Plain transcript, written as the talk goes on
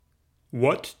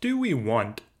What do we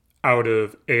want out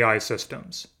of AI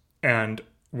systems? And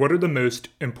what are the most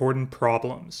important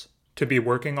problems to be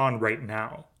working on right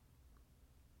now?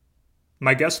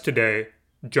 My guest today,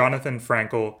 Jonathan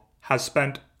Frankle, has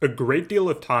spent a great deal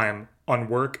of time on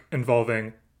work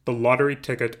involving the lottery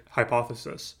ticket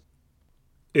hypothesis.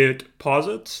 It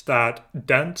posits that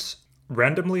dense,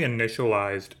 randomly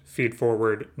initialized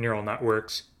feed-forward neural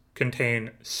networks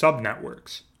contain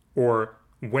subnetworks, or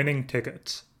winning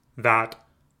tickets, that,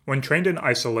 when trained in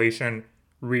isolation,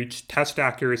 reach test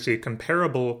accuracy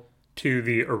comparable to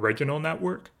the original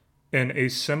network in a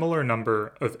similar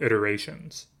number of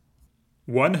iterations.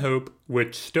 One hope,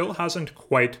 which still hasn't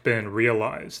quite been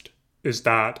realized, is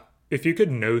that if you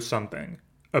could know something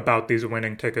about these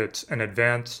winning tickets in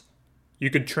advance, you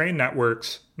could train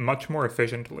networks much more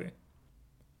efficiently.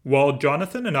 While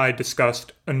Jonathan and I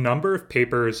discussed a number of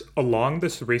papers along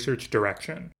this research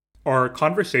direction, our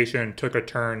conversation took a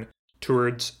turn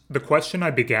towards the question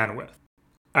I began with.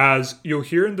 As you'll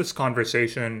hear in this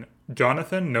conversation,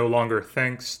 Jonathan no longer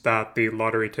thinks that the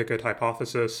lottery ticket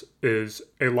hypothesis is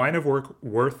a line of work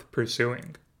worth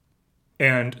pursuing.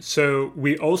 And so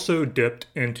we also dipped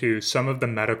into some of the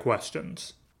meta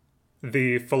questions.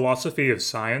 The philosophy of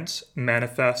science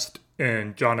manifest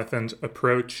in Jonathan's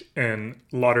approach in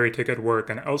lottery ticket work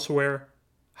and elsewhere,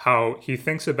 how he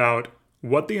thinks about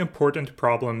what the important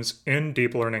problems in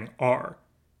deep learning are,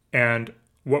 and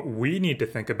what we need to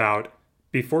think about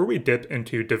before we dip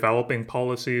into developing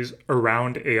policies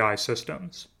around AI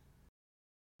systems.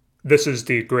 This is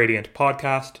the Gradient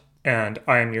Podcast, and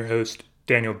I am your host,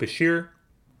 Daniel Bashir.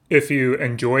 If you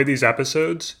enjoy these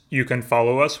episodes, you can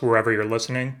follow us wherever you're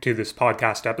listening to this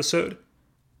podcast episode.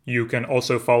 You can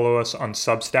also follow us on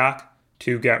Substack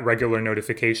to get regular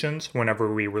notifications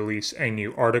whenever we release a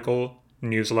new article,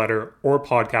 newsletter, or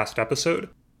podcast episode.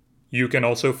 You can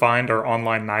also find our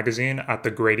online magazine at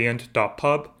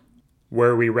thegradient.pub,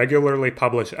 where we regularly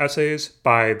publish essays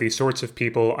by the sorts of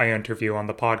people I interview on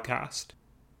the podcast.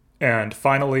 And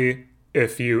finally,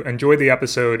 if you enjoy the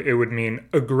episode, it would mean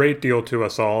a great deal to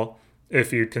us all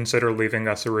if you'd consider leaving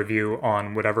us a review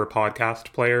on whatever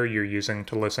podcast player you're using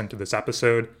to listen to this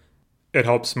episode. It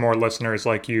helps more listeners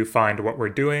like you find what we're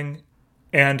doing,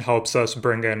 and helps us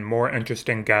bring in more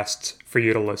interesting guests for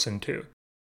you to listen to.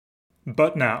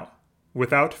 But now,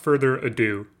 without further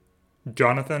ado,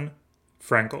 Jonathan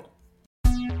Frankle.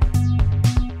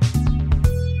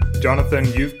 Jonathan,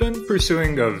 you've been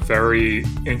pursuing a very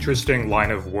interesting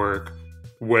line of work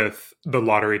with the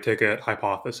lottery ticket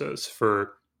hypothesis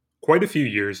for quite a few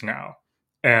years now.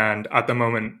 And at the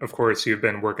moment, of course, you've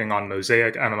been working on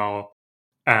Mosaic ML,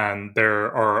 and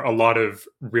there are a lot of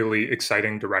really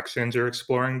exciting directions you're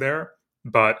exploring there.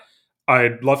 But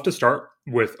I'd love to start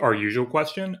with our usual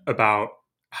question about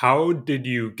how did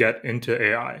you get into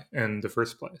AI in the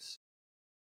first place?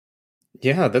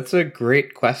 Yeah, that's a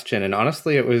great question. And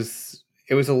honestly, it was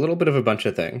a little bit of a bunch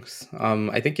of things.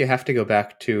 I think you have to go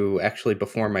back to actually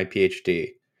before my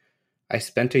PhD. I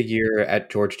spent a year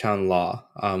at Georgetown Law.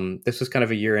 This was kind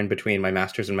of a year in between my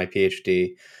master's and my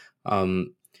PhD.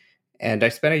 And I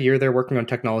spent a year there working on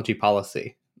technology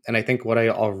policy. And I think what I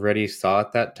already saw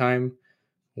at that time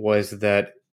was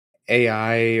that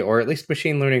AI, or at least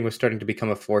machine learning, was starting to become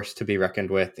a force to be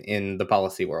reckoned with in the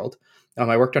policy world.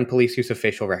 I worked on police use of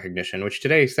facial recognition, which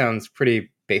today sounds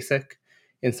pretty basic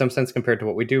in some sense compared to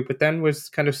what we do, but then was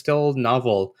kind of still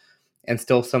novel and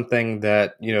still something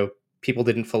that, people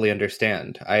didn't fully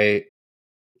understand. I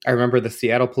remember the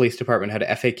Seattle Police Department had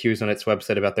FAQs on its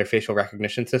website about their facial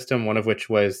recognition system, one of which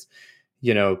was,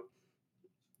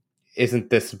 isn't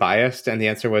this biased? And the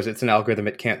answer was, it's an algorithm,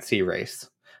 it can't see race.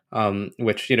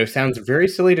 Which, sounds very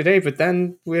silly today, but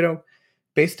then,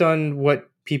 based on what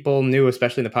people knew,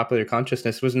 especially in the popular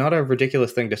consciousness, was not a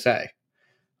ridiculous thing to say.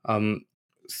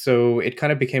 So it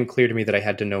kind of became clear to me that I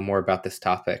had to know more about this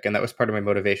topic. And that was part of my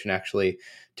motivation, actually,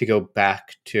 to go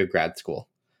back to grad school.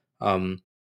 And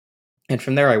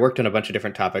from there, I worked on a bunch of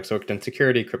different topics. I worked on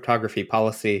security, cryptography,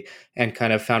 policy, and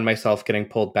kind of found myself getting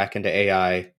pulled back into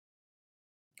AI,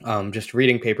 just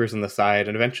reading papers on the side,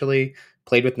 and eventually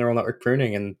played with neural network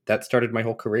pruning, and that started my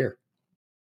whole career.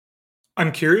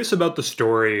 I'm curious about the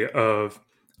story of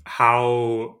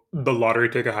how the lottery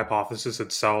ticket hypothesis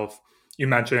itself, you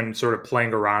mentioned sort of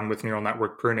playing around with neural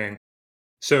network pruning.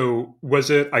 So was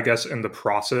it, I guess, in the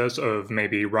process of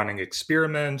maybe running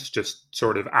experiments, just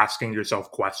sort of asking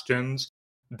yourself questions,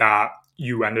 that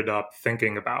you ended up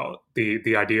thinking about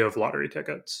the idea of lottery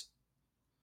tickets?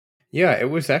 Yeah, it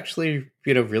was actually,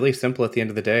 really simple at the end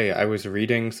of the day. I was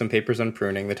reading some papers on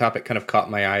pruning. The topic kind of caught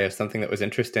my eye as something that was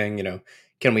interesting.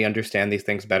 Can we understand these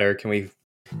things better? Can we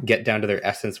get down to their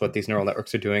essence what these neural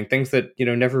networks are doing, things that,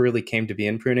 never really came to be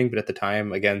in pruning, but at the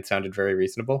time, again, sounded very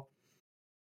reasonable.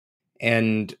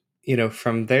 And,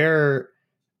 from there,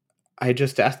 I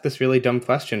just asked this really dumb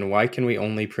question: why can we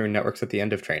only prune networks at the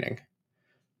end of training?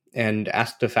 And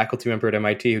asked a faculty member at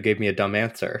MIT who gave me a dumb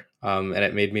answer. And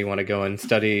it made me want to go and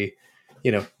study,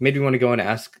 made me want to go and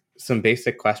ask some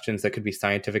basic questions that could be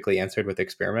scientifically answered with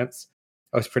experiments.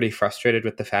 I was pretty frustrated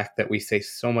with the fact that we say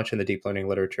so much in the deep learning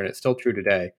literature, and it's still true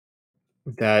today,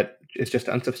 that it's just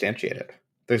unsubstantiated.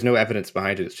 There's no evidence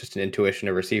behind it. It's just an intuition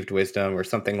or received wisdom or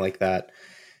something like that.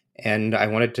 And I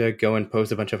wanted to go and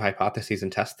pose a bunch of hypotheses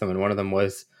and test them. And one of them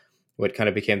was what kind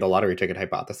of became the lottery ticket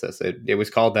hypothesis. It was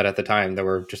called that at the time. There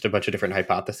were just a bunch of different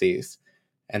hypotheses.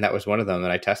 And that was one of them.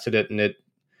 And I tested it, and it,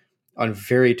 on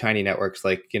very tiny networks,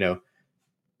 like,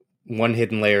 one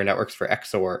hidden layer networks for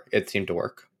XOR, it seemed to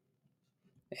work.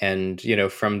 And,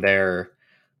 from there,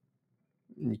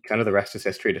 kind of the rest is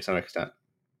history to some extent.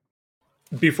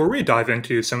 Before we dive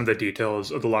into some of the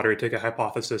details of the lottery ticket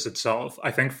hypothesis itself,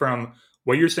 I think from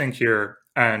what you're saying here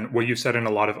and what you've said in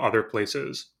a lot of other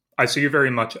places, I see you very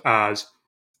much as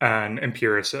an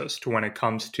empiricist when it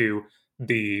comes to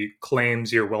the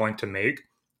claims you're willing to make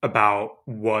about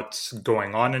what's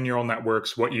going on in neural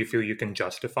networks, what you feel you can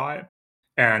justify.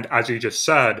 And as you just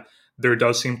said, there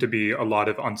does seem to be a lot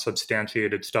of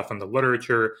unsubstantiated stuff in the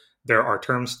literature. There are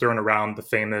terms thrown around. The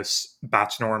famous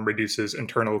batch norm reduces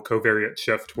internal covariate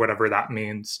shift, whatever that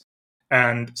means.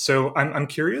 And so I'm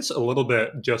curious a little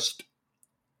bit just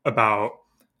about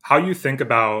how you think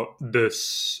about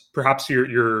this, perhaps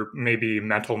your maybe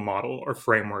mental model or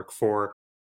framework for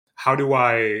how do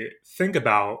I think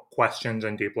about questions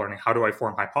in deep learning? How do I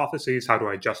form hypotheses? How do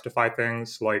I justify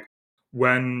things? Like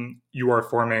when you are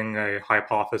forming a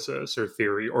hypothesis or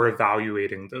theory or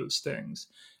evaluating those things,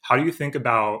 how do you think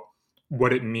about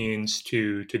what it means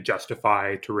to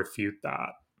justify, to refute that?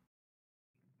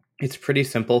 It's pretty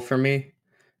simple for me.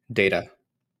 Data.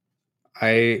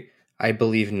 I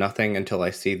believe nothing until I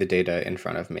see the data in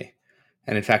front of me.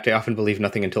 And in fact, I often believe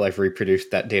nothing until I've reproduced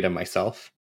that data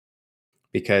myself,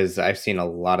 because I've seen a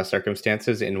lot of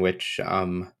circumstances in which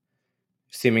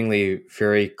seemingly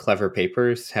very clever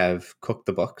papers have cooked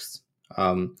the books,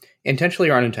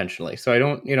 intentionally or unintentionally. So I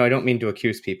don't mean to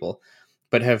accuse people,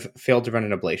 but have failed to run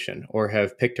an ablation or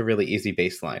have picked a really easy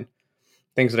baseline.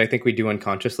 Things that I think we do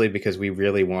unconsciously because we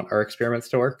really want our experiments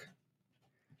to work.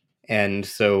 And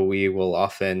so we will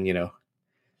often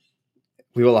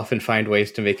find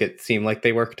ways to make it seem like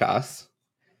they work to us.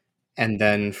 And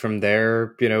then from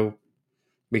there,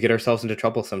 we get ourselves into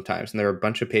trouble sometimes. And there are a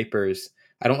bunch of papers.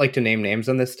 I don't like to name names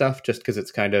on this stuff just because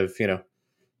it's kind of,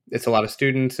 it's a lot of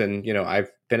students. And,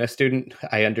 I've been a student.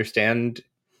 I understand,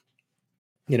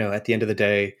 at the end of the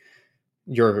day,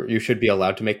 you should be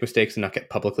allowed to make mistakes and not get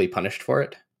publicly punished for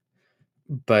it.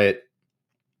 But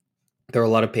there are a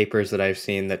lot of papers that I've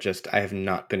seen that just I have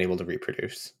not been able to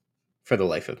reproduce for the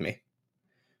life of me.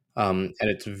 And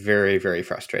it's very, very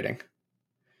frustrating.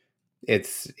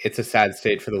 It's a sad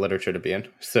state for the literature to be in.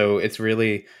 So it's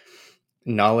really,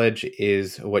 knowledge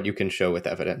is what you can show with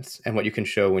evidence, and what you can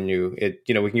show when we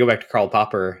can go back to Karl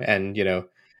Popper and,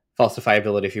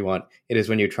 falsifiability if you want. It is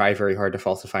when you try very hard to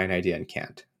falsify an idea and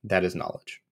can't. That is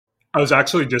knowledge. I was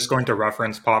actually just going to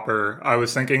reference Popper. I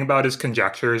was thinking about his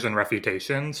conjectures and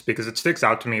refutations because it sticks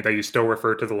out to me that you still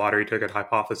refer to the lottery ticket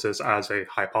hypothesis as a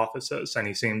hypothesis. And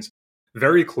he seems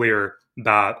very clear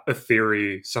that a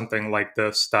theory, something like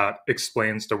this that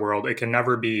explains the world, it can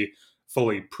never be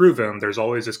fully proven. There's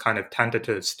always this kind of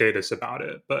tentative status about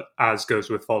it. But as goes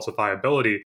with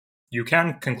falsifiability, you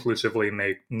can conclusively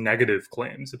make negative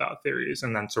claims about theories.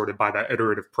 And then, sort of by that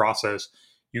iterative process,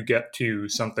 you get to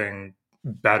something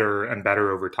better and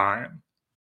better over time.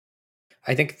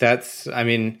 I think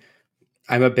I'm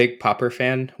a big Popper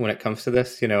fan when it comes to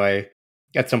this.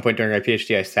 At some point during my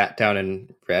PhD, I sat down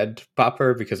and read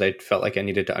Popper because I felt like I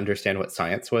needed to understand what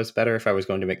science was better if I was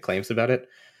going to make claims about it.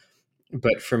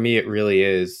 But for me, it really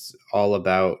is all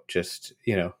about just,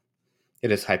 it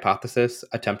is hypothesis,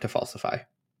 attempt to falsify.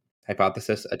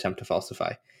 Hypothesis, attempt to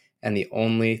falsify. And the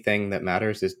only thing that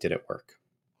matters is, did it work?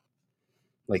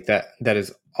 Like that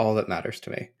is all that matters to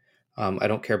me. I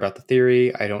don't care about the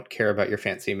theory. I don't care about your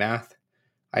fancy math.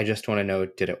 I just want to know,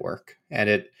 did it work? And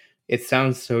it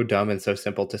sounds so dumb and so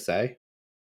simple to say,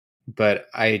 but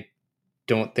I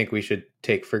don't think we should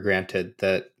take for granted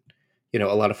that,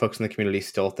 a lot of folks in the community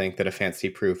still think that a fancy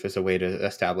proof is a way to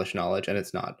establish knowledge, and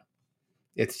it's not.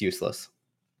 It's useless,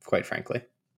 quite frankly.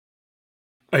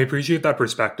 I appreciate that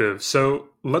perspective. So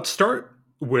let's start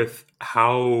with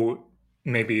how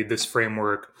maybe this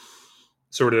framework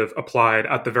sort of applied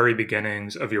at the very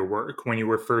beginnings of your work when you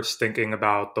were first thinking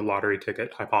about the lottery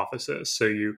ticket hypothesis. So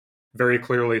you very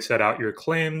clearly set out your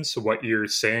claims, what you're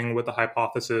saying with the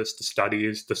hypothesis, the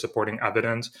studies, the supporting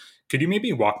evidence. Could you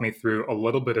maybe walk me through a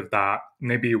little bit of that,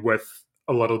 maybe with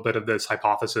a little bit of this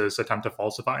hypothesis attempt to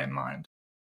falsify in mind?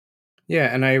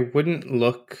 Yeah, and I wouldn't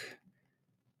look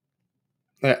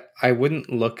at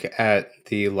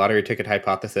the lottery ticket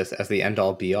hypothesis as the end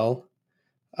all be all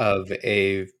of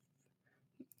a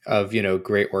of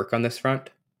great work on this front.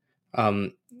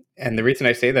 Um, and the reason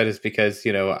I say that is because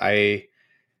I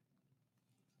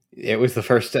it was the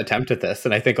first attempt at this,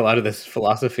 and I think a lot of this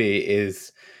philosophy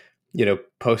is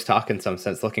post hoc in some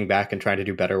sense, looking back and trying to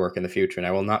do better work in the future. And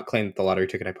I will not claim that the lottery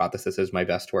ticket hypothesis is my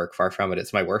best work. Far from it.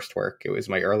 It's my worst work. It was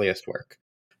my earliest work.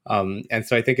 And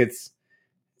so I think it's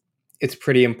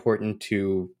pretty important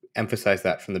to emphasize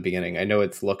that from the beginning. I know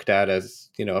it's looked at as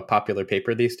a popular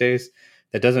paper these days.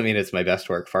 That doesn't mean it's my best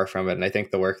work. Far from it. And I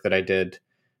think the work that I did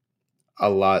a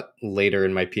lot later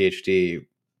in my PhD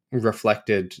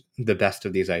reflected the best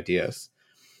of these ideas.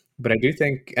 But I do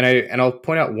think, and I'll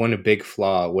point out one big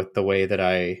flaw um, with the way that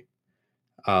I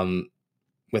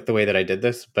did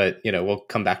this. But we'll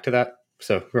come back to that.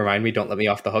 So remind me, don't let me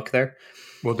off the hook there.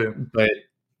 Will do. But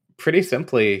pretty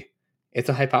simply, it's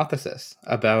a hypothesis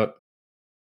about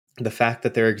the fact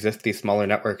that there exist these smaller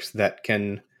networks that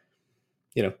can,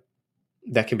 you know,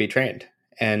 that can be trained.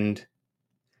 And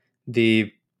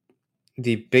the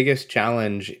the biggest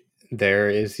challenge there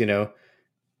is,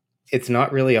 it's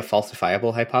not really a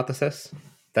falsifiable hypothesis.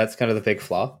 That's kind of the big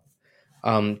flaw.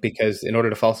 Because in order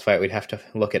to falsify it, we'd have to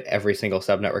look at every single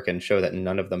subnetwork and show that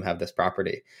none of them have this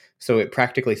property. So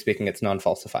practically speaking, it's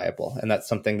non-falsifiable. And that's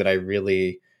something that I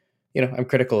really, I'm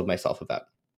critical of myself about.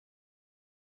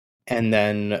 And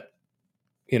then,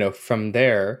 from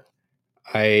there,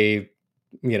 I,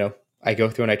 I go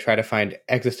through and I try to find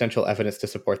existential evidence to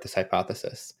support this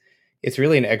hypothesis. It's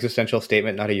really an existential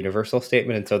statement, not a universal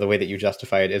statement. And so the way that you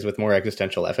justify it is with more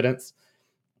existential evidence.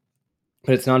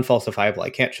 But it's non-falsifiable. I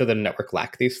can't show that a network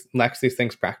lacks these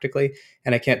things practically,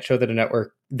 and I can't show that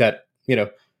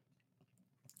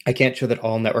I can't show that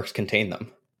all networks contain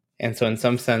them. And so in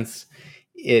some sense,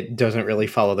 it doesn't really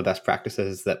follow the best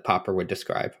practices that Popper would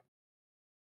describe.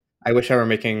 I wish I were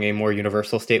making a more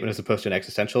universal statement as opposed to an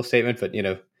existential statement, but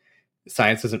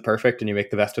science isn't perfect and you make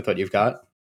the best with what you've got.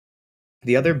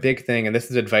 The other big thing, and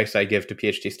this is advice I give to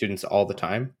PhD students all the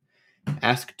time,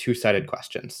 ask two-sided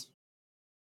questions.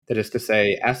 That is to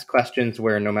say, ask questions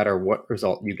where no matter what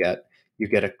result you get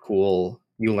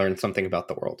you learn something about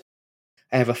the world.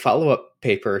 I have a follow-up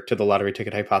paper to the lottery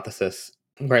ticket hypothesis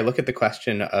where I look at the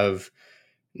question of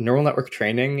neural network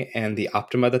training and the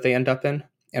optima that they end up in,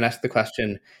 and ask the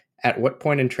question, at what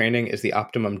point in training is the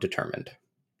optimum determined?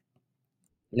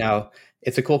 Now,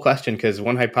 it's a cool question because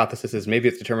one hypothesis is maybe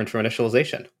it's determined from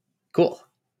initialization. Cool.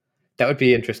 That would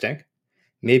be interesting.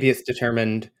 Maybe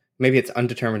it's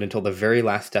undetermined until the very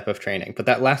last step of training, but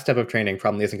that last step of training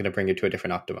probably isn't going to bring you to a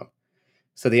different optimum.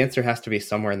 So the answer has to be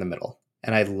somewhere in the middle.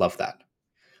 And I love that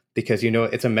because,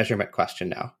 it's a measurement question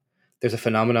now. There's a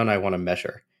phenomenon I want to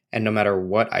measure. And no matter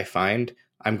what I find,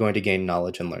 I'm going to gain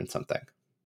knowledge and learn something.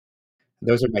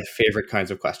 Those are my favorite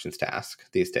kinds of questions to ask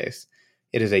these days.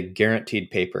 It is a guaranteed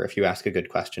paper if you ask a good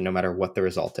question, no matter what the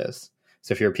result is.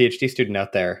 So if you're a PhD student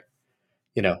out there,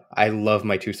 I love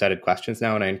my two-sided questions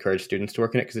now, and I encourage students to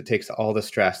work in it because it takes all the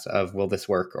stress of will this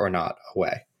work or not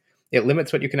away. It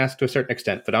limits what you can ask to a certain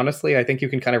extent, but honestly, I think you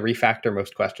can kind of refactor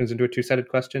most questions into a two-sided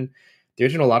question. The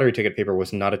original lottery ticket paper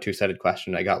was not a two-sided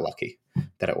question. I got lucky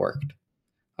that it worked.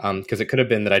 Because it could have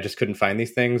been that I just couldn't find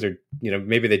these things, or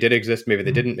maybe they did exist, maybe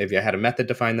they didn't, maybe I had a method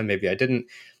to find them, maybe I didn't,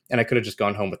 and I could have just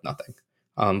gone home with nothing.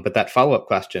 But that follow-up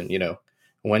question,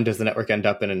 when does the network end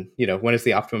up in, and when is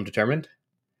the optimum determined?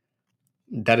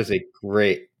 That is a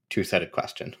great two-sided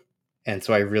question, and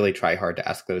so I really try hard to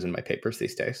ask those in my papers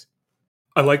these days.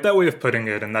 I like that way of putting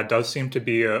it, and that does seem to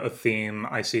be a theme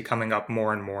I see coming up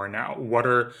more and more now. What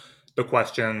are the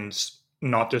questions,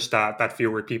 not just that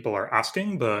fewer people are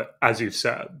asking, but as you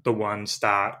said, the ones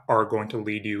that are going to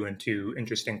lead you into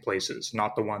interesting places,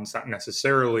 not the ones that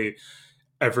necessarily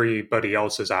everybody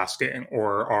else is asking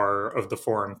or are of the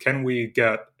form, can we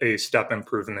get a step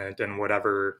improvement in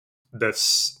whatever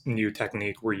this new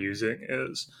technique we're using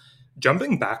is?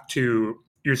 Jumping back to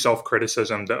your self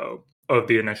criticism, though, of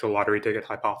the initial lottery ticket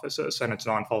hypothesis and its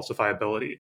non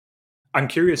falsifiability, I'm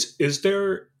curious, is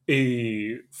there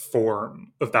a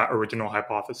form of that original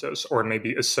hypothesis or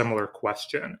maybe a similar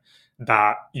question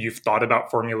that you've thought about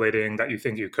formulating that you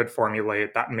think you could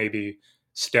formulate that maybe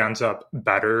stands up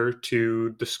better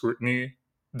to the scrutiny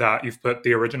that you've put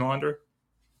the original under?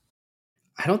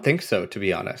 I don't think so, to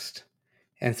be honest.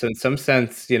 And so in some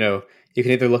sense, you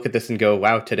can either look at this and go,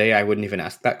 wow, today I wouldn't even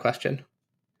ask that question.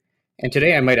 And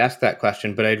today I might ask that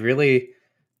question, but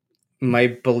my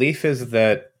belief is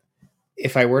that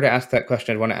if I were to ask that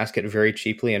question, I'd want to ask it very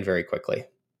cheaply and very quickly.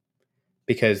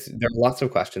 Because there are lots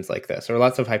of questions like this, or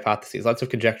lots of hypotheses, lots of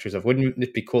conjectures of wouldn't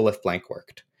it be cool if blank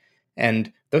worked?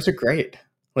 And those are great.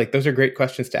 Like, those are great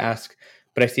questions to ask.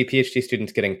 But I see PhD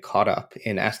students getting caught up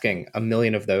in asking a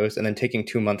million of those and then taking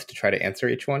 2 months to try to answer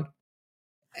each one.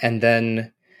 And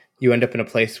then you end up in a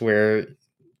place where,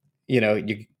 you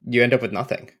end up with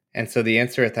nothing. And so the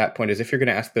answer at that point is, if you're going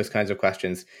to ask those kinds of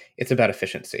questions, it's about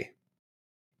efficiency.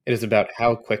 It is about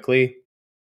how quickly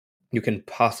you can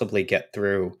possibly get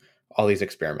through all these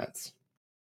experiments.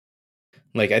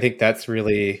 Like, I think that's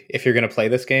really, if you're going to play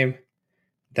this game,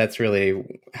 that's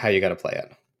really how you got to play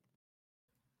it.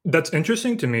 That's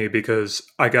interesting to me because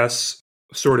I guess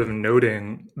sort of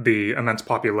noting the immense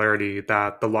popularity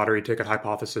that the lottery ticket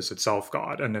hypothesis itself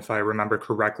got. And if I remember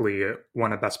correctly, it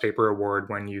won a Best Paper award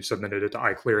when you submitted it to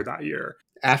iClear that year.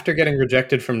 After getting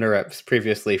rejected from NeurIPS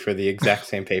previously for the exact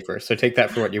same paper. So take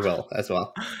that for what you will as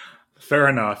well. Fair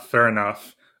enough. Fair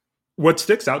enough. What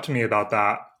sticks out to me about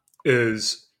that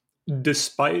is,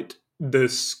 despite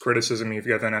this criticism you've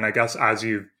given, and I guess as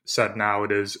you've said now,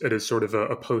 it is sort of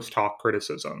a post hoc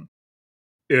criticism.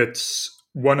 It's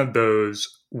one of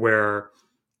those where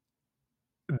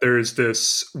there's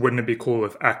this, wouldn't it be cool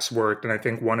if X worked? And I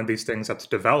think one of these things that's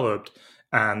developed,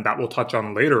 and that we'll touch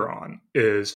on later on,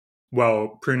 is,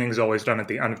 well, pruning is always done at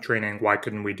the end of training. Why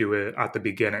couldn't we do it at the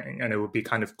beginning? And it would be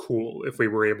kind of cool if we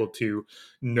were able to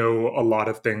know a lot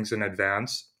of things in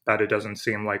advance that it doesn't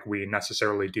seem like we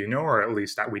necessarily do know, or at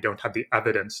least that we don't have the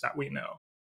evidence that we know.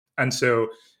 And so,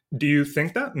 do you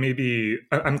think that maybe,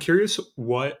 I'm curious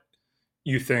what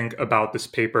you think about this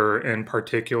paper in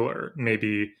particular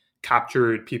maybe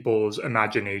captured people's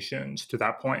imaginations to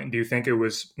that point? Do you think it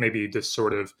was maybe this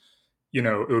sort of,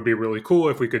 it would be really cool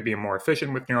if we could be more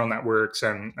efficient with neural networks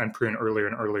and prune earlier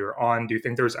and earlier on? Do you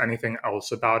think there's anything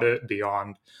else about it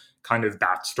beyond kind of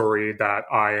that story that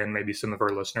I and maybe some of our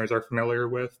listeners are familiar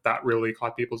with that really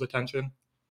caught people's attention?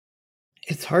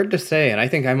 It's hard to say, and I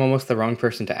think I'm almost the wrong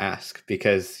person to ask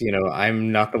because,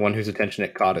 I'm not the one whose attention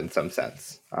it caught in some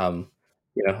sense.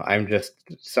 I'm just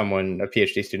a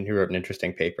PhD student who wrote an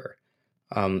interesting paper.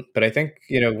 But I think,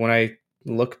 when I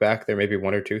look back, there may be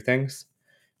one or two things.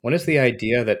 One is the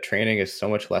idea that training is so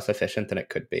much less efficient than it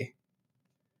could be.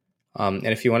 And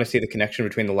if you want to see the connection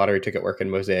between the lottery ticket work and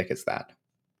Mosaic, it's that.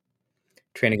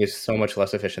 Training is so much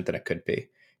less efficient than it could be.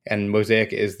 And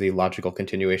Mosaic is the logical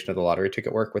continuation of the lottery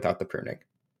ticket work without the pruning.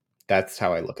 That's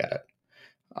how I look at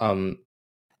it.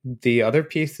 The other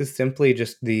piece is simply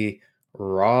just the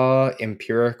raw,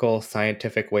 empirical,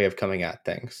 scientific way of coming at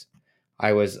things.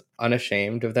 I was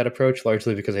unashamed of that approach,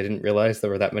 largely because I didn't realize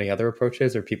there were that many other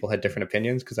approaches or people had different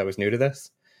opinions because I was new to this.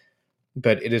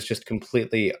 But it is just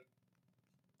completely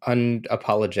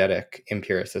unapologetic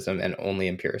empiricism and only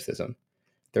empiricism.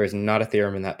 There is not a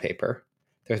theorem in that paper.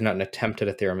 There's not an attempt at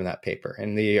a theorem in that paper.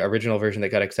 In the original version that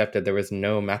got accepted, there was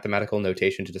no mathematical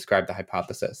notation to describe the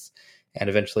hypothesis. And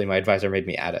eventually my advisor made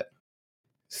me add it.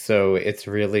 So it's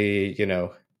really,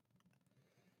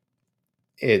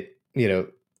 it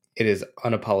is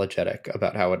unapologetic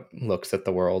about how it looks at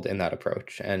the world in that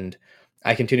approach. And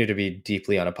I continue to be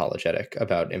deeply unapologetic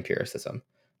about empiricism.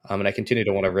 And I continue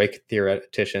to want to rake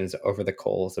theoreticians over the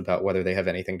coals about whether they have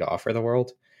anything to offer the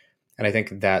world. And I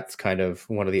think that's kind of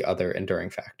one of the other enduring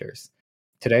factors.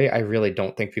 Today, I really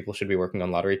don't think people should be working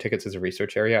on lottery tickets as a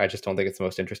research area. I just don't think it's the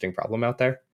most interesting problem out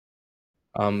there.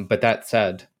 But that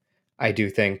said, I do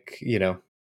think,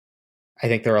 I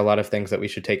think there are a lot of things that we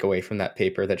should take away from that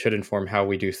paper that should inform how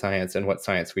we do science and what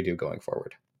science we do going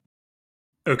forward.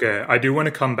 Okay, I do want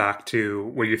to come back to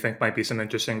what you think might be some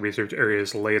interesting research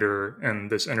areas later in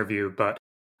this interview, but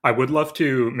I would love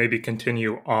to maybe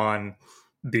continue on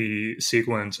the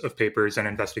sequence of papers and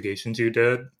investigations you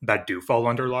did that do fall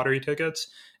under lottery tickets.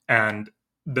 And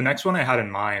the next one I had in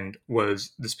mind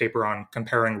was this paper on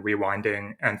comparing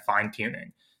rewinding and fine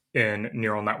tuning in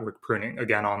neural network pruning,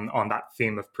 again, on that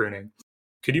theme of pruning.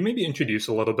 Could you maybe introduce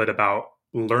a little bit about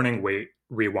learning weight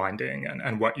rewinding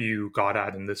and what you got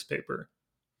at in this paper?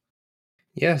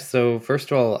 Yeah, so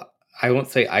first of all, I won't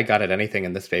say I got at anything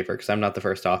in this paper because I'm not the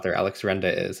first author. Alex Renda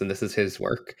is, and this is his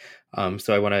work.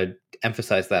 So I want to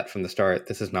emphasize that from the start.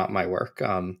 This is not my work.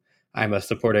 I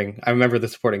remember the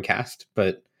supporting cast,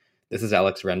 but this is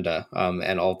Alex Renda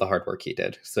and all the hard work he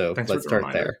did. So Thanks for let's the start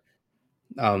reminder.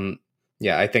 there.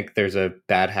 Yeah, I think there's a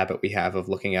bad habit we have of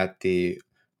looking at the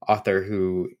author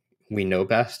who we know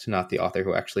best, not the author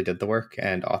who actually did the work,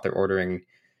 and author ordering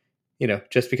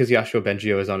just because Yoshua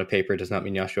Bengio is on a paper does not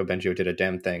mean Yoshua Bengio did a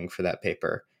damn thing for that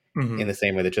paper. In the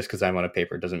same way that just because I'm on a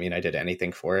paper doesn't mean I did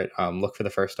anything for it. Look for the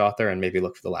first author and maybe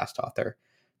look for the last author,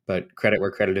 but credit where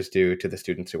credit is due to the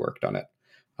students who worked on it.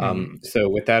 So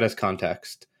with that as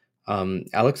context,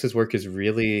 Alex's work is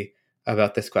really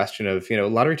about this question of,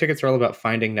 lottery tickets are all about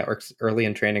finding networks early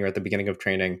in training or at the beginning of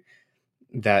training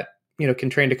that, can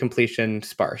train to completion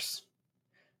sparse.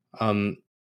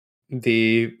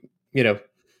 The,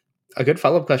 a good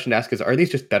follow-up question to ask is, are these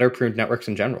just better pruned networks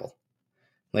in general?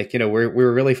 Like,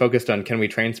 we're really focused on, can we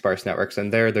train sparse networks?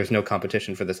 And there's no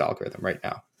competition for this algorithm right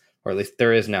now, or at least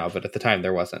there is now, but at the time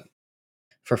there wasn't,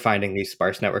 for finding these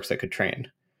sparse networks that could train.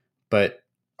 But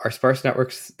are sparse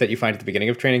networks that you find at the beginning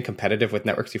of training competitive with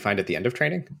networks you find at the end of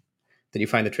training, that you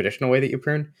find the traditional way that you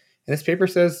prune? And this paper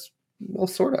says, well,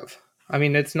 sort of. I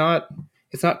mean, it's not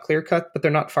clear cut, but they're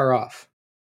not far off.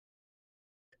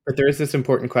 But there is this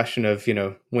important question of,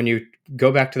 when you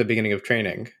go back to the beginning of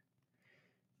training,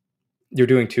 you're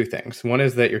doing two things. One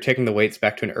is that you're taking the weights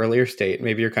back to an earlier state.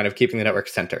 Maybe you're kind of keeping the network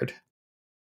centered.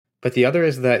 But the other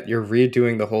is that you're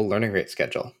redoing the whole learning rate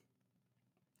schedule.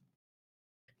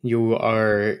 You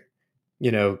are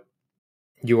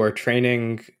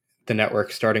training the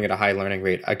network starting at a high learning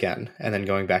rate again, and then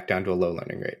going back down to a low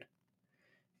learning rate.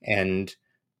 And,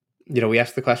 we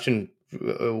ask the question,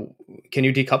 can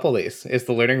you decouple these? Is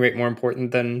the learning rate more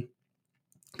important than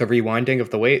the rewinding of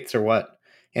the weights, or what?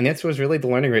 And the answer was really the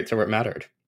learning rates are what mattered.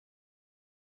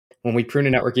 When we prune a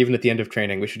network, even at the end of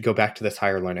training, we should go back to this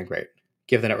higher learning rate,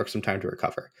 give the network some time to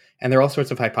recover. And there are all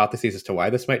sorts of hypotheses as to why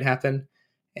this might happen.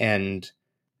 And,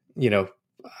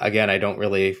 again, I don't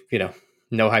really,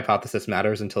 no hypothesis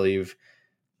matters until you've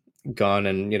gone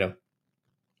and,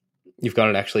 you've gone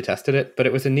and actually tested it. But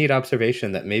it was a neat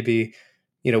observation that maybe,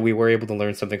 we were able to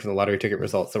learn something from the lottery ticket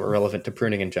results that were relevant to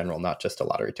pruning in general, not just to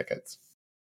lottery tickets.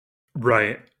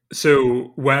 Right.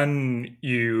 So when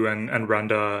you and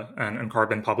Renda and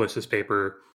Carbon published this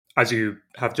paper, as you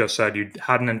have just said, you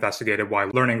hadn't investigated why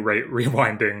learning rate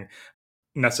rewinding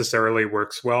necessarily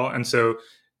works well. And so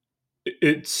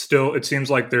it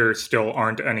seems like there still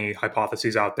aren't any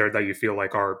hypotheses out there that you feel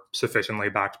like are sufficiently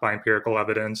backed by empirical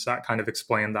evidence that kind of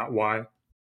explain that why.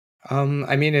 I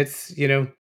mean, it's,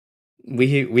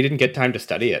 we didn't get time to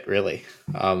study it, really.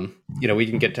 We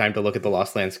didn't get time to look at the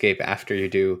loss landscape after you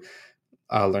do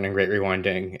learning rate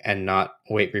rewinding and not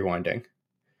weight rewinding.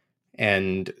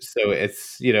 And so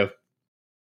it's,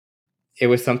 it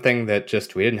was something that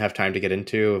just we didn't have time to get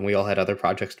into, and we all had other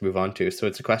projects to move on to. So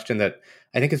it's a question that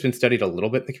I think has been studied a little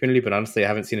bit in the community, but honestly, I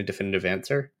haven't seen a definitive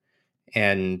answer.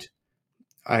 And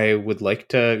I would like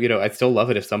to, I'd still love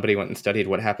it if somebody went and studied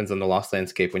what happens on the loss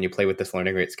landscape when you play with this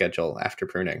learning rate schedule after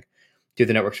pruning. Do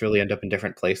the networks really end up in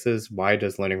different places? Why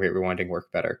does learning rate rewinding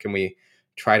work better? Can we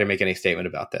try to make any statement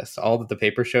about this? All that the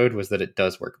paper showed was that it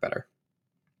does work better.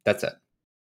 That's it.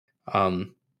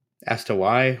 As to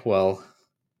why, well,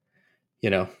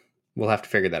 we'll have to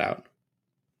figure that out.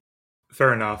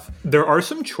 Fair enough. There are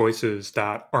some choices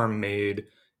that are made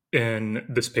in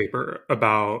this paper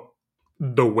about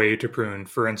the way to prune.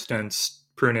 For instance,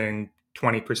 pruning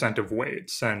 20% of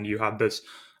weights. And you have this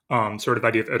sort of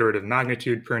idea of iterative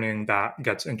magnitude pruning that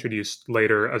gets introduced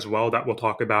later as well that we'll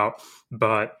talk about.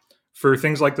 But for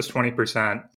things like this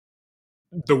 20%,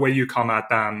 the way you come at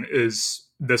them is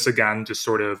this, again, just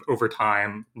sort of over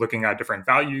time, looking at different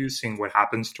values, seeing what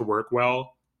happens to work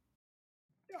well.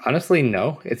 Honestly,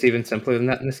 no. It's even simpler than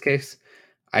that in this case.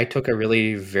 I took a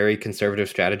really very conservative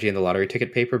strategy in the lottery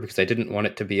ticket paper because I didn't want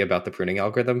it to be about the pruning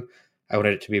algorithm. I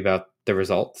wanted it to be about the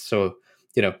results. So,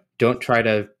 don't try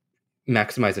to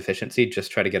maximize efficiency,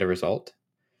 just try to get a result.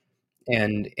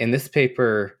 And in this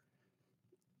paper,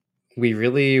 we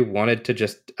really wanted to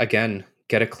just, again,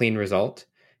 get a clean result.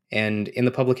 And in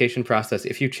the publication process,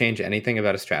 if you change anything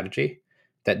about a strategy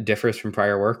that differs from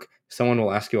prior work, someone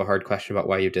will ask you a hard question about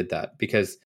why you did that,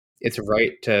 because it's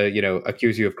right to,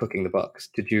 accuse you of cooking the books.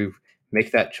 Did you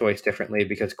make that choice differently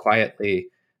because quietly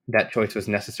that choice was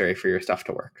necessary for your stuff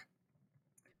to work?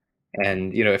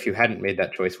 And, if you hadn't made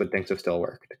that choice, would things have still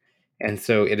worked? And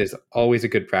so it is always a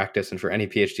good practice, and for any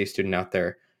PhD student out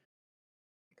there,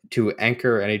 to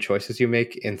anchor any choices you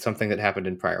make in something that happened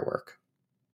in prior work.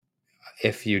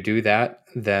 If you do that,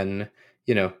 then,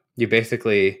 you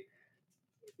basically,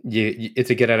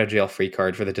 it's a get out of jail free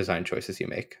card for the design choices you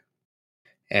make.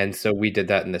 And so we did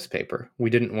that in this paper. We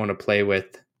didn't want to play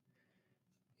with,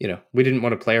 we didn't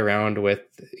want to play around with,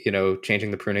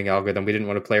 changing the pruning algorithm. We didn't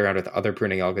want to play around with other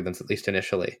pruning algorithms, at least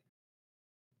initially,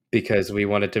 because we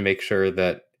wanted to make sure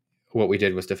that what we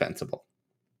did was defensible.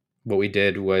 What we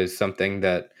did was something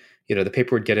that, the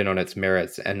paper would get in on its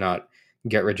merits and not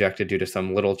get rejected due to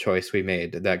some little choice we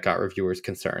made that got reviewers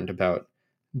concerned about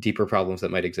deeper problems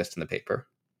that might exist in the paper.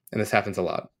 And this happens a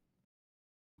lot.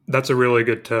 That's a really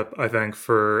good tip, I think,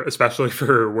 for especially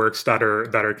for works that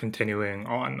are continuing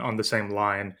on the same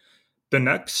line. The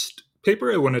next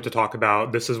paper I wanted to talk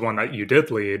about, this is one that you did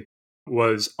lead,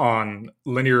 was on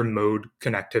linear mode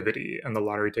connectivity and the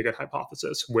lottery ticket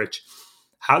hypothesis, which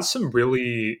has some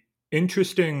really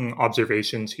interesting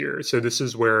observations here. So, this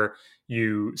is where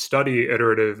you study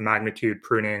iterative magnitude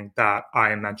pruning that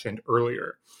I mentioned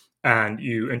earlier, and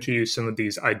you introduce some of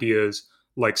these ideas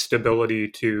like stability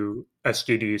to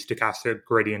SGD, stochastic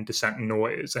gradient descent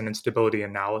noise, and instability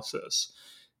analysis.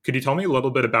 Could you tell me a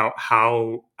little bit about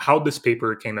how this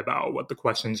paper came about, what the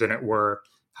questions in it were,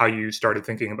 how you started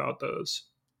thinking about those?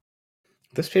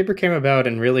 This paper came about,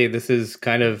 and really, this is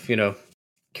kind of,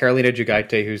 Carolina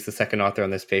Gigaite, who's the second author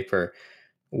on this paper,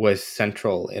 was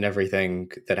central in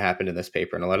everything that happened in this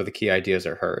paper, and a lot of the key ideas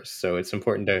are hers. So it's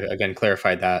important to, again,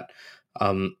 clarify that.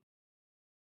 Um,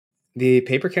 the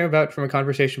paper came about from a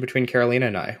conversation between Carolina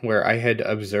and I, where I had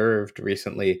observed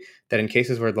recently that in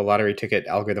cases where the lottery ticket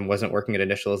algorithm wasn't working at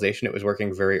initialization, it was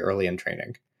working very early in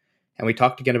training. And we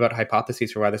talked again about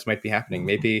hypotheses for why this might be happening.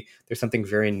 Maybe there's something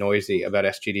very noisy about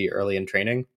SGD early in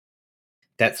training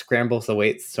that scrambles the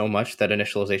weights so much that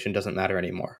initialization doesn't matter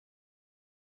anymore.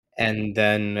 And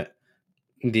then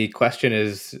the question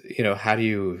is, how do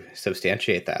you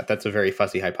substantiate that? That's a very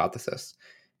fuzzy hypothesis.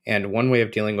 And one way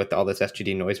of dealing with all this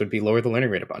SGD noise would be lower the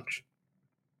learning rate a bunch.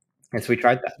 And so we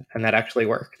tried that, and that actually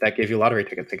worked. That gave you lottery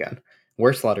tickets again.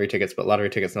 Worse lottery tickets, but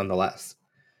lottery tickets nonetheless.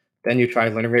 Then you try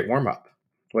learning rate warm up.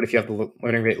 What if you have the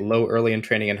learning rate low early in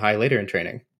training and high later in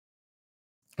training?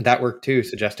 That worked too,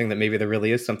 suggesting that maybe there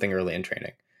really is something early in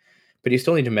training. But you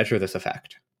still need to measure this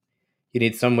effect. You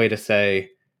need some way to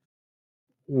say,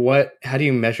 how do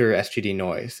you measure SGD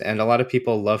noise? And a lot of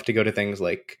people love to go to things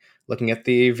like looking at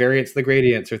the variance of the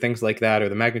gradients or things like that, or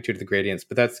the magnitude of the gradients,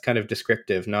 but that's kind of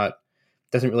descriptive,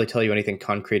 doesn't really tell you anything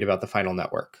concrete about the final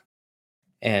network.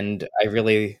 And I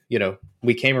really,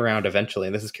 we came around eventually,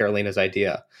 and this is Carolina's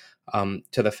idea,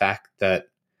 to the fact that,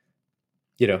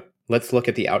 let's look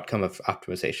at the outcome of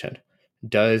optimization.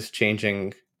 Does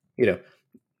changing, you know,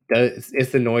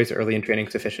 is the noise early in training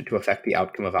sufficient to affect the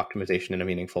outcome of optimization in a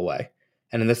meaningful way?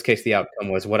 And in this case, the outcome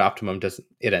was, what optimum does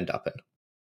it end up in?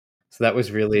 So that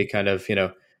was really kind of,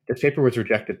 this paper was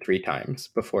rejected 3 times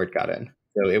before it got in.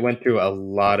 So it went through a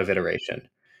lot of iteration,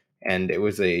 and it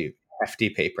was a hefty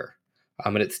paper.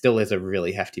 And it still is a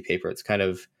really hefty paper. It's kind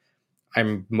of,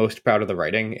 I'm most proud of the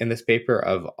writing in this paper.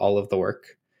 Of all of the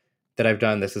work that I've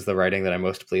done, this is the writing that I'm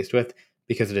most pleased with,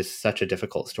 because it is such a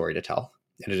difficult story to tell,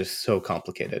 and it is so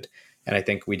complicated. And I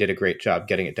think we did a great job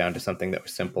getting it down to something that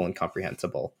was simple and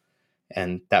comprehensible.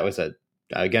 And that was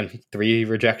again, 3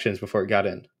 rejections before it got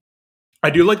in. I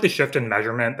do like the shift in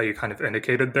measurement that you kind of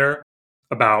indicated there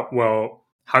about, well,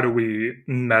 how do we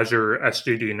measure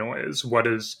SGD noise? What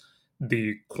is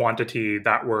the quantity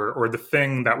that or the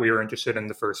thing that we are interested in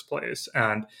the first place?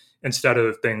 And instead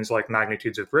of things like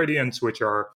magnitudes of gradients, which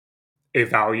are a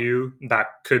value that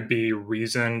could be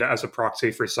reasoned as a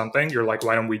proxy for something, you're like,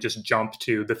 why don't we just jump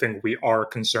to the thing we are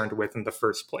concerned with in the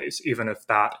first place, even if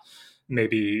that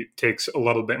maybe takes a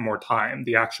little bit more time,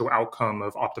 the actual outcome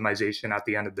of optimization at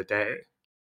the end of the day.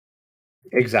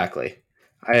 Exactly.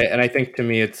 And I think, to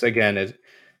me, it's, again,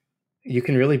 you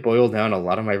can really boil down a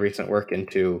lot of my recent work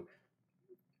into,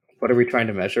 what are we trying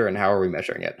to measure and how are we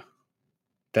measuring it?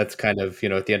 That's kind of,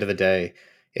 at the end of the day,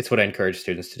 it's what I encourage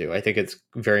students to do. I think it's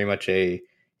very much it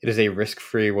is a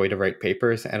risk-free way to write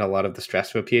papers, and a lot of the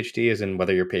stress of a PhD is in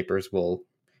whether your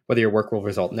work will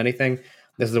result in anything.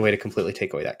 This is a way to completely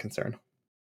take away that concern.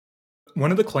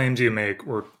 One of the claims you make,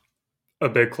 or a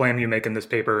big claim you make in this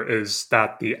paper, is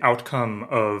that the outcome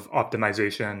of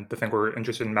optimization, the thing we're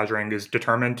interested in measuring, is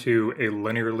determined to a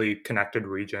linearly connected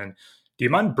region. Do you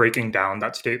mind breaking down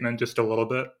that statement just a little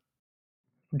bit?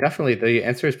 Definitely, the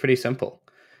answer is pretty simple.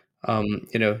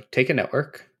 Take a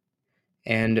network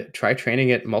and try training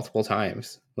it multiple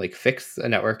times. Like, fix a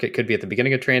network. It could be at the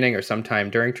beginning of training or sometime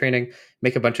during training.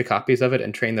 Make a bunch of copies of it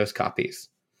and train those copies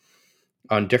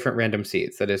on different random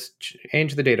seeds. That is,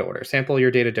 change the data order, sample your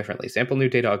data differently, sample new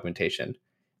data augmentation.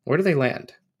 Where do they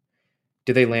land?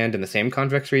 Do they land in the same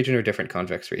convex region or different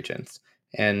convex regions?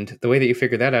 And the way that you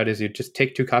figure that out is you just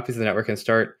take 2 copies of the network and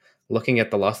start looking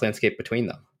at the loss landscape between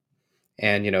them.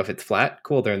 And, if it's flat,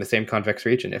 cool, they're in the same convex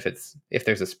region. If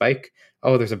there's a spike,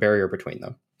 oh, there's a barrier between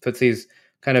them. So it's these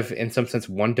kind of, in some sense,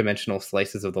 one-dimensional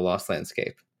slices of the loss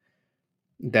landscape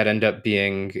that end up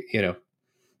being,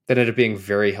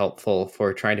 very helpful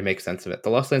for trying to make sense of it. The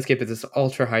loss landscape is this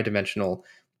ultra high dimensional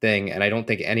thing, and I don't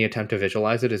think any attempt to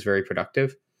visualize it is very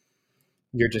productive.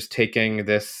 You're just taking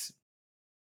this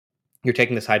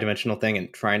high dimensional thing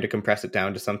and trying to compress it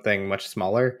down to something much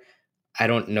smaller. I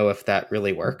don't know if that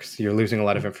really works. You're losing a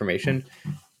lot of information.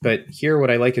 But here,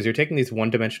 what I like is you're taking these one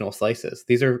dimensional slices.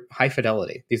 These are high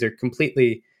fidelity. These are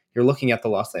completely, you're looking at the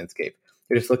lost landscape.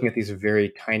 You're just looking at these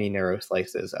very tiny, narrow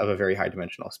slices of a very high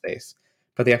dimensional space.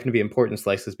 But they happen to be important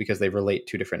slices because they relate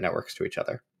two different networks to each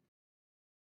other.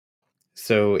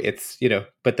 So it's,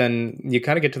 but then you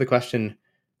kind of get to the question,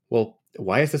 well,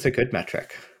 why is this a good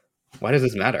metric? Why does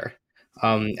this matter?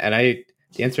 The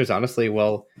answer is honestly,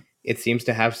 well, it seems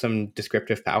to have some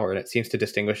descriptive power and it seems to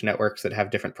distinguish networks that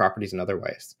have different properties in other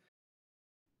ways.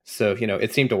 So,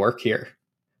 it seemed to work here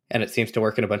and it seems to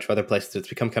work in a bunch of other places. It's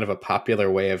become kind of a popular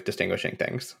way of distinguishing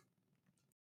things.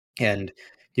 And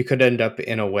you could end up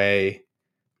in a way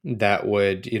that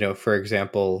would, for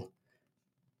example,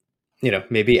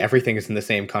 maybe everything is in the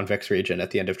same convex region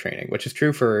at the end of training, which is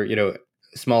true for,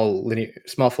 small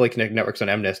fully connected networks on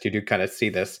MNIST. You do kind of see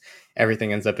this.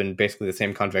 Everything ends up in basically the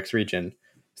same convex region,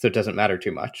 so it doesn't matter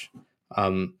too much.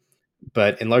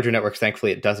 But in larger networks,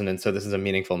 thankfully, it doesn't, and so this is a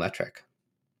meaningful metric.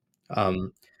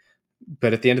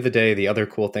 But at the end of the day, the other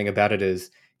cool thing about it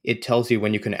is it tells you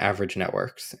when you can average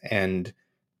networks and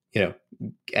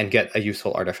get a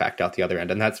useful artifact out the other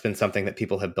end, and that's been something that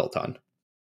people have built on.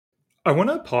 I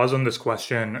want to pause on this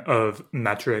question of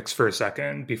metrics for a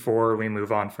second before we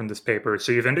move on from this paper.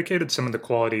 So, you've indicated some of the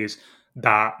qualities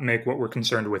that make what we're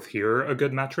concerned with here a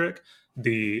good metric,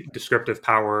 the descriptive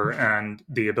power and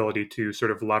the ability to sort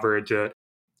of leverage it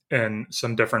in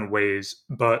some different ways.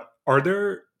 But are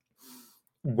there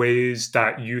ways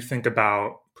that you think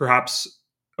about, perhaps,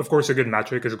 of course, a good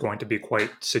metric is going to be quite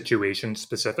situation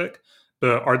specific,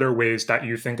 but are there ways that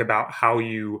you think about how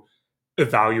you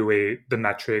evaluate the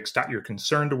metrics that you're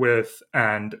concerned with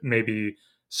and maybe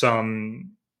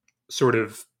some sort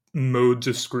of modes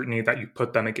of scrutiny that you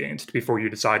put them against before you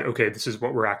decide, okay, this is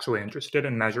what we're actually interested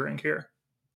in measuring here?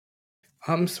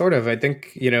 Sort of. I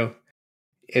think,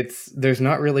 there's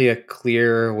not really a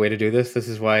clear way to do this. This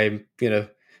is why, the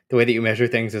way that you measure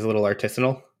things is a little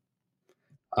artisanal.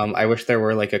 I wish there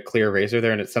were like a clear razor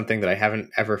there, and it's something that I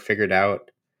haven't ever figured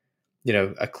out,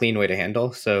 a clean way to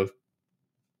handle. So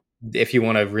if you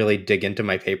want to really dig into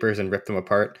my papers and rip them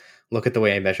apart, look at the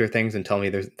way I measure things and tell me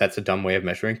that's a dumb way of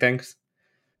measuring things.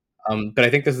 But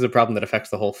I think this is a problem that affects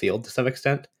the whole field to some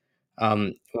extent.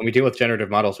 When we deal with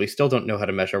generative models, we still don't know how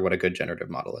to measure what a good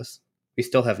generative model is. We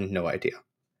still have no idea.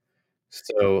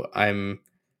 So I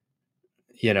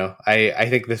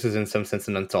think this is in some sense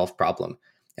an unsolved problem.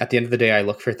 At the end of the day, I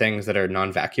look for things that are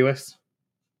non-vacuous.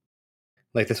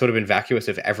 Like this would have been vacuous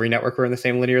if every network were in the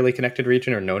same linearly connected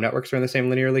region or no networks were in the same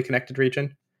linearly connected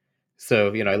region.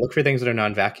 So, I look for things that are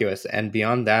non-vacuous. And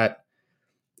beyond that,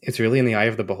 it's really in the eye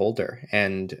of the beholder.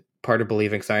 And part of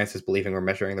believing science is believing we're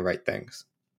measuring the right things.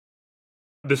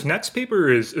 This next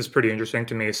paper is pretty interesting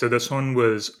to me. So this one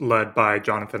was led by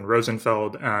Jonathan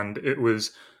Rosenfeld, and it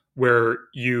was where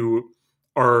you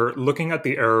are looking at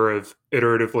the error of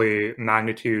iteratively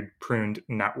magnitude pruned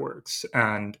networks.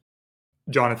 And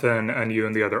Jonathan and you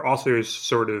and the other authors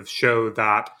sort of show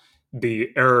that the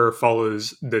error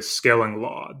follows this scaling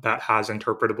law that has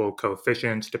interpretable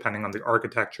coefficients depending on the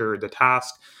architecture, the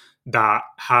task, that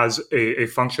has a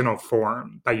functional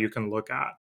form that you can look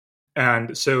at.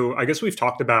 And so I guess we've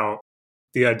talked about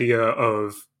the idea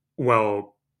of,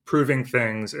 well, proving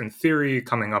things in theory,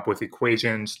 coming up with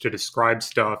equations to describe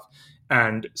stuff.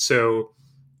 And so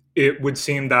it would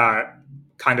seem that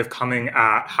kind of coming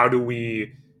at how do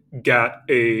we get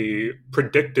a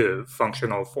predictive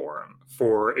functional form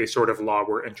for a sort of law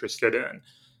we're interested in,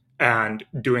 and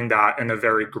doing that in a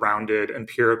very grounded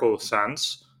empirical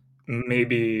sense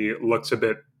maybe looks a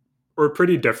bit or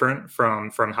pretty different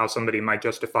from how somebody might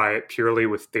justify it purely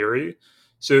with theory.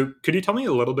 So could you tell me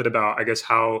a little bit about, I guess,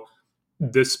 how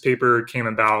this paper came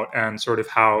about and sort of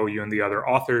how you and the other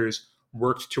authors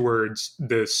worked towards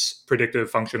this predictive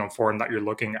functional form that you're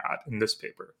looking at in this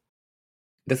paper?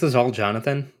 This is all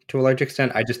Jonathan to a large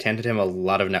extent. I just handed him a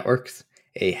lot of networks,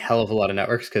 a hell of a lot of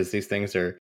networks, because these things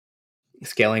are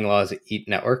scaling laws eat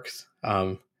networks.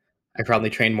 I probably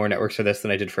trained more networks for this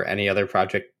than I did for any other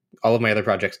project, all of my other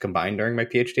projects combined during my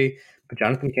PhD. But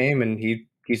Jonathan came and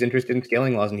he's interested in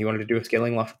scaling laws and he wanted to do a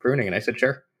scaling law for pruning. And I said,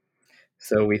 sure.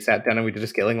 So we sat down and we did a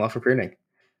scaling law for pruning.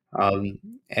 Um,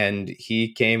 and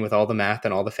he came with all the math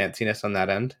and all the fanciness on that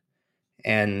end.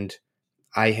 And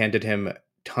I handed him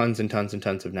tons and tons and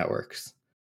tons of networks.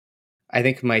 I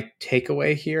think my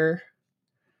takeaway here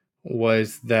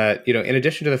was that, in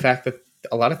addition to the fact that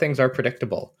a lot of things are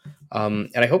predictable,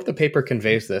 and I hope the paper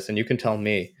conveys this, and you can tell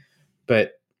me,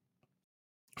 but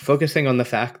focusing on the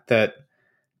fact that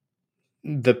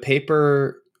the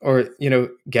paper, or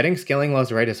getting scaling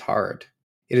laws right is hard.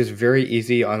 It is very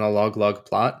easy on a log-log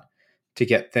plot to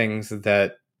get things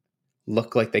that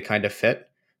look like they kind of fit,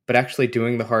 but actually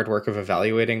doing the hard work of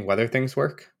evaluating whether things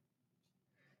work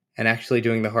and actually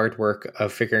doing the hard work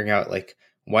of figuring out, like,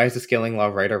 why is the scaling law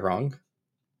right or wrong?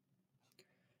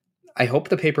 I hope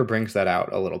the paper brings that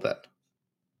out a little bit.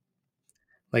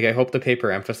 Like, I hope the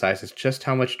paper emphasizes just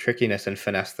how much trickiness and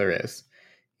finesse there is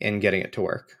in getting it to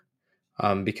work.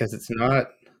 Because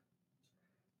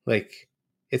like,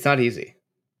 it's not easy.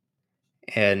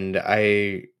 And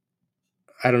I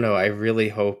don't know, I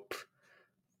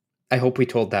hope we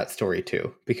told that story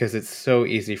too, because it's so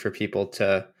easy for people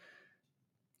to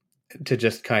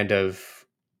just kind of,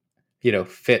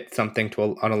 fit something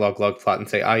on a log-log plot and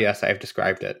say, "Ah, yes, I've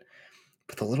described it."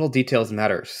 But the little details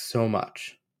matter so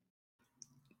much.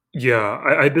 Yeah,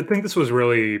 I did think this was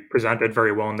really presented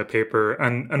very well in the paper,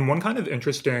 and one kind of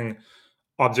interesting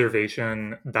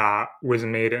observation that was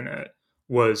made in it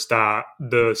was that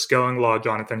the scaling law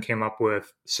Jonathan came up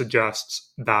with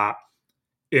suggests that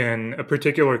in a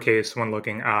particular case, when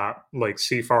looking at like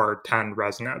CFAR 10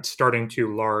 ResNet, starting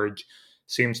too large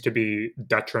seems to be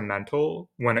detrimental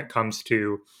when it comes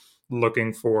to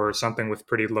looking for something with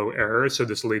pretty low error. So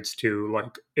this leads to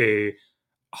like a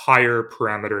higher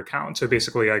parameter count. So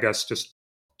basically, I guess just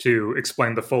to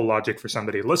explain the full logic for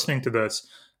somebody listening to this,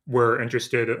 we're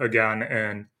interested again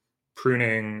in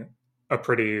pruning a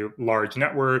pretty large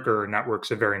network or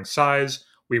networks of varying size.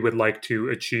 We would like to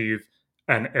achieve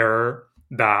an error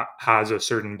that has a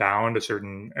certain bound, a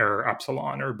certain error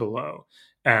epsilon or below.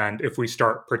 And if we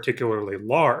start particularly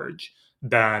large,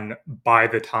 then by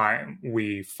the time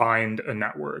we find a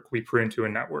network, we prune to a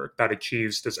network that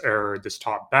achieves this error, this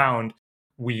top bound,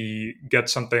 we get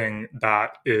something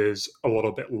that is a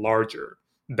little bit larger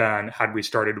than had we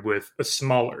started with a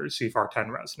smaller CFAR 10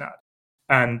 ResNet.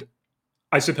 And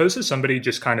I suppose as somebody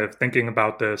just kind of thinking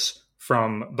about this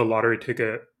from the lottery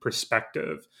ticket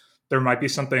perspective, there might be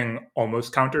something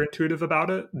almost counterintuitive about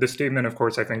it. The statement, of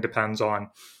course, I think depends on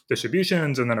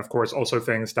distributions and then, of course, also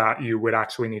things that you would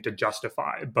actually need to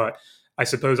justify. But I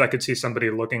suppose I could see somebody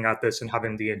looking at this and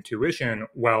having the intuition,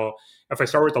 well, if I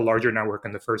start with a larger network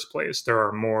in the first place, there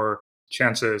are more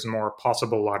chances, more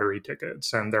possible lottery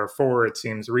tickets. And therefore, it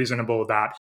seems reasonable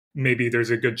that maybe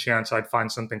there's a good chance I'd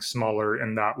find something smaller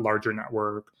in that larger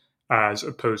network as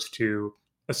opposed to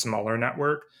a smaller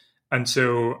network. And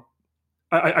so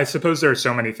I suppose there are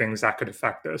so many things that could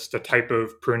affect this. The type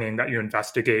of pruning that you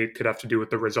investigate could have to do with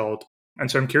the result.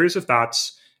 And so I'm curious if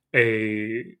that's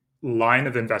a line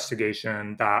of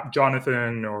investigation that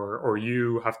Jonathan or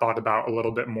you have thought about a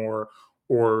little bit more,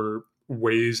 or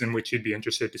ways in which you'd be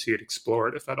interested to see it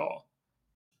explored, if at all.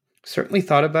 Certainly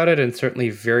thought about it and certainly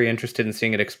very interested in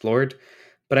seeing it explored.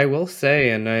 But I will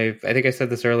say, and I think I said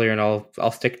this earlier, and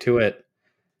I'll stick to it.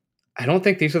 I don't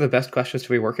think these are the best questions to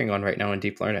be working on right now in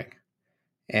deep learning.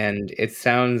 And it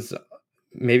sounds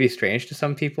maybe strange to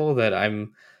some people that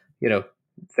you know,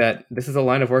 that this is a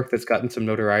line of work that's gotten some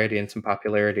notoriety and some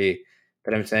popularity,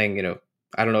 that I'm saying,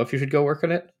 I don't know if you should go work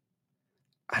on it.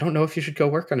 I don't know if you should go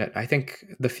work on it. I think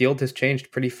the field has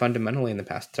changed pretty fundamentally in the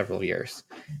past several years,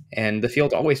 and the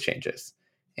field always changes.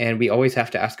 And we always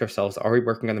have to ask ourselves, are we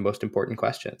working on the most important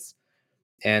questions?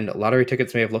 And lottery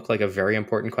tickets may have looked like a very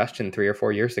important question 3 or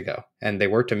 4 years ago, and they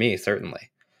were to me,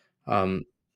 certainly. Um,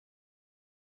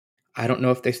 I don't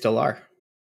know if they still are.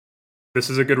 This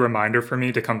is a good reminder for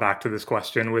me to come back to this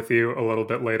question with you a little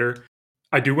bit later.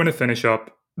 I do want to finish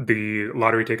up the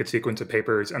lottery ticket sequence of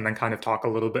papers and then kind of talk a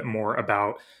little bit more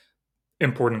about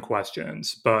important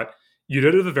questions. But you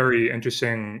did a very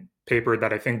interesting paper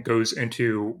that I think goes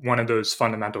into one of those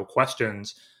fundamental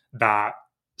questions that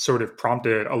sort of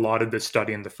prompted a lot of this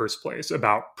study in the first place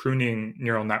about pruning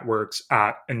neural networks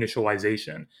at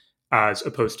initialization as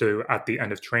opposed to at the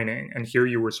end of training. And here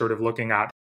you were sort of looking at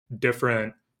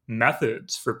different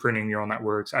methods for pruning neural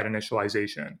networks at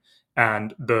initialization.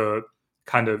 And the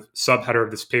kind of subheader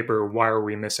of this paper, why are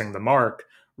we missing the mark,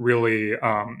 really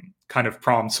kind of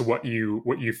prompts what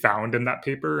you found in that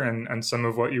paper and some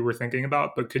of what you were thinking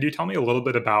about. But could you tell me a little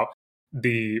bit about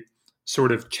the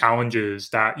sort of challenges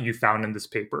that you found in this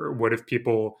paper? What have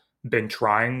people been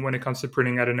trying when it comes to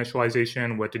printing at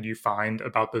initialization? What did you find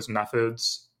about those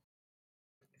methods?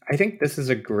 I think this is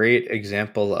a great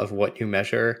example of what you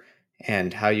measure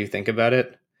and how you think about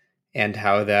it, and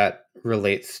how that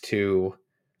relates to,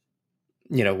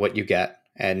 what you get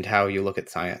and how you look at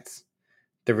science.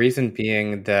 The reason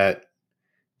being that,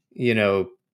 you know,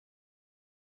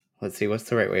 let's see, what's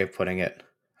the right way of putting it?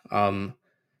 Um,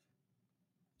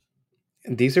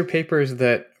 these are papers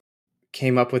that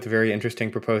came up with very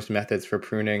interesting proposed methods for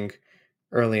pruning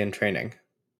early in training.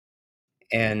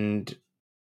 And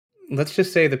let's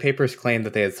just say the papers claimed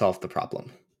that they had solved the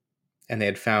problem and they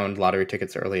had found lottery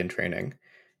tickets early in training.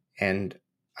 And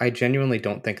I genuinely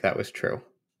don't think that was true.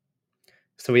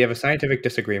 So we have a scientific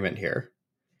disagreement here.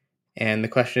 And the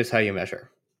question is how you measure.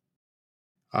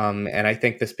 And I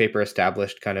think this paper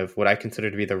established kind of what I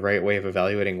consider to be the right way of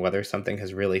evaluating whether something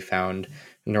has really found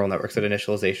neural networks at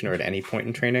initialization or at any point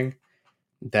in training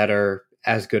that are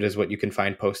as good as what you can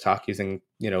find post hoc using,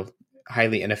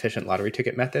 highly inefficient lottery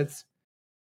ticket methods.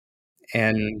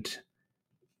 And,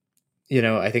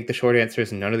 I think the short answer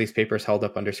is none of these papers held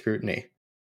up under scrutiny.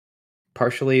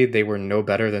 Partially, they were no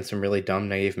better than some really dumb,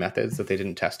 naive methods that they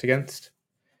didn't test against.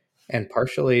 And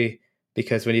partially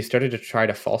because when you started to try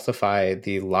to falsify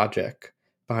the logic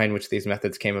behind which these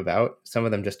methods came about, some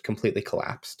of them just completely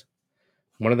collapsed.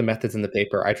 One of the methods in the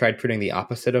paper, I tried pruning the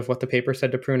opposite of what the paper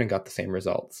said to prune and got the same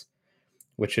results,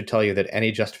 which should tell you that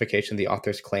any justification the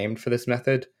authors claimed for this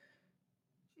method,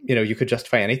 you could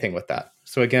justify anything with that.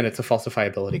 So again, it's a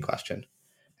falsifiability question.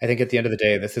 I think at the end of the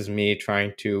day, this is me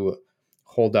trying to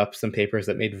hold up some papers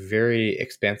that made very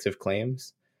expansive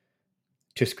claims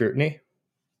to scrutiny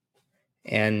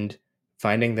and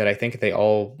finding that I think they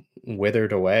all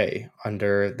withered away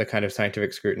under the kind of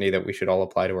scientific scrutiny that we should all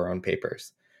apply to our own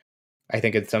papers. I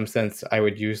think in some sense, I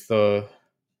would use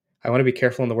I want to be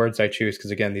careful in the words I choose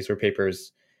because, again, these were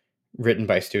papers written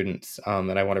by students,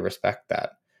 and I want to respect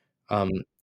that. Um,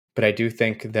 but I do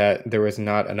think that there was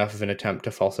not enough of an attempt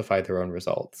to falsify their own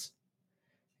results.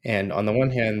 And on the one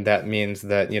hand, that means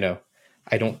that,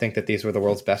 I don't think that these were the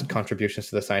world's best contributions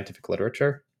to the scientific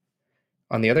literature.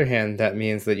 On the other hand, that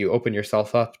means that you open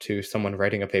yourself up to someone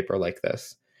writing a paper like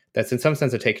this. That's in some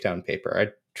sense a takedown paper. I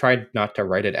tried not to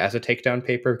write it as a takedown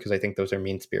paper because I think those are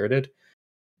mean-spirited,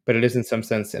 but it is in some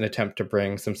sense an attempt to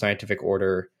bring some scientific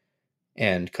order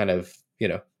and kind of,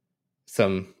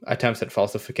 some attempts at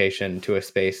falsification to a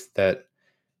space that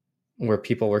where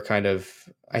people were kind of,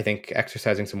 I think,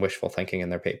 exercising some wishful thinking in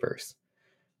their papers.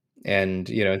 And,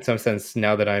 in some sense,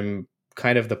 now that I'm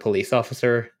kind of the police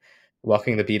officer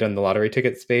walking the beat on the lottery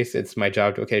ticket space, it's my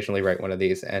job to occasionally write one of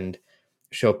these and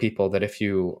show people that if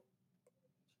you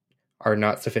are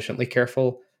not sufficiently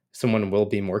careful, someone will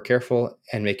be more careful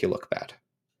and make you look bad.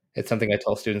 It's something I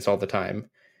tell students all the time.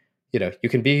 You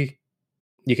can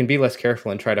be less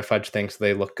careful and try to fudge things so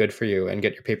they look good for you and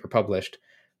get your paper published,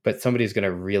 but somebody's going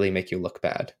to really make you look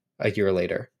bad a year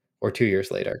later or 2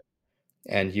 years later,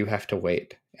 and you have to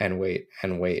wait and wait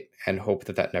and wait and hope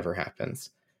that that never happens.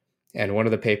 And one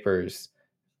of the papers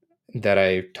that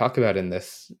I talk about in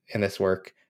this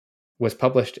work was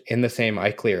published in the same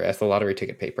iClear as the lottery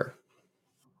ticket paper.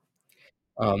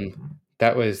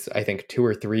 That was, I think, 2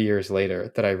 or 3 years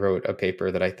later that I wrote a paper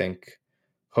that I think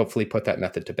hopefully put that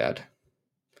method to bed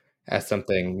as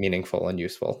something meaningful and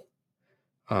useful.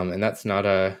 And that's not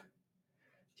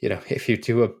if you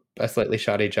do a slightly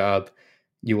shoddy job,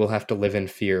 you will have to live in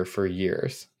fear for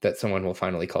years that someone will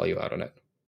finally call you out on it.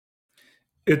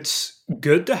 It's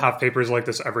good to have papers like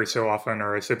this every so often,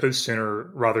 or I suppose sooner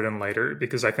rather than later,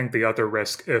 because I think the other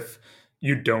risk, if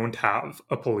you don't have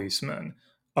a policeman,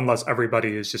 unless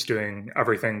everybody is just doing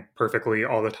everything perfectly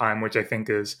all the time, which I think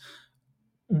is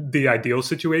the ideal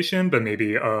situation, but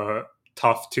maybe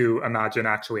tough to imagine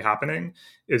actually happening,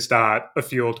 is that a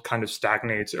field kind of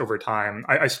stagnates over time.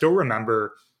 I still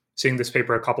remember seeing this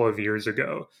paper a couple of years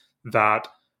ago that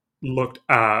looked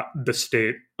at the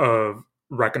state of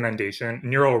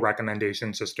neural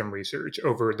recommendation system research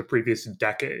over the previous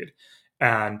decade.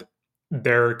 And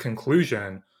their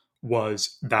conclusion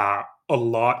was that a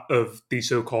lot of the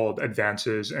so-called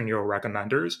advances in neural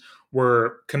recommenders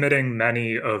were committing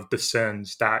many of the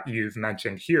sins that you've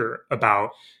mentioned here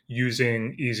about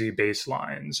using easy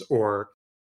baselines or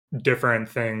different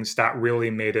things that really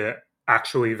made it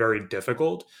actually very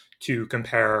difficult to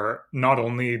compare not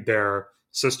only their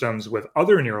systems with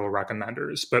other neural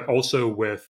recommenders, but also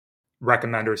with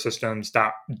recommender systems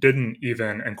that didn't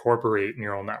even incorporate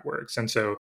neural networks. And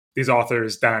so these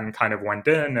authors then kind of went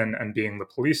in and being the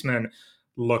policeman,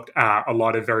 looked at a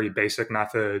lot of very basic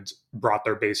methods, brought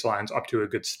their baselines up to a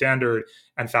good standard,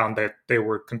 and found that they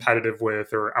were competitive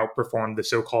with or outperformed the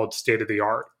so-called state of the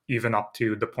art, even up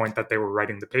to the point that they were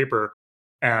writing the paper.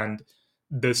 And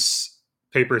this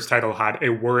paper's title had a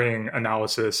worrying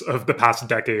analysis of the past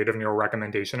decade of neural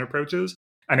recommendation approaches.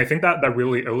 And I think that that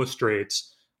really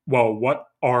illustrates, well, what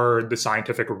are the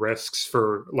scientific risks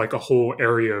for like a whole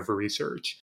area of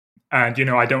research? And,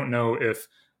 I don't know if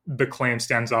the claim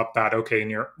stands up that, okay, in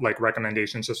your like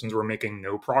recommendation systems, we're making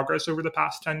no progress over the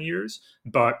past 10 years,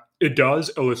 but it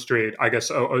does illustrate, I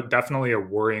guess, definitely a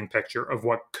worrying picture of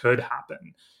what could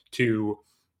happen to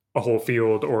a whole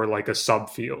field or like a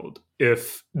subfield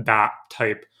if that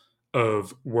type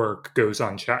of work goes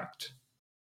unchecked.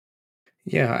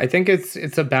 Yeah, I think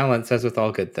it's a balance as with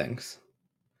all good things.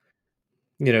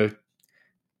 You know,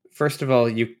 first of all,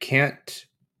 you can't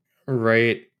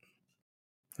write,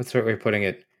 that's the right way of putting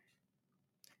it.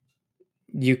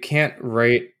 You can't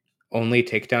write only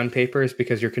takedown papers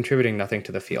because you're contributing nothing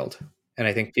to the field. And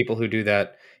I think people who do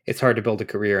that, it's hard to build a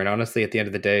career. And honestly, at the end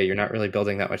of the day, you're not really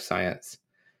building that much science.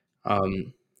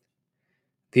 Um,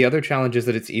 the other challenge is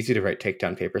that it's easy to write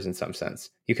takedown papers in some sense.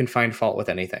 You can find fault with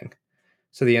anything.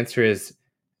 So the answer is,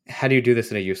 how do you do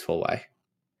this in a useful way?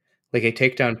 Like a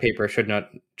takedown paper should not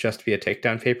just be a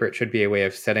takedown paper. It should be a way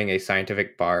of setting a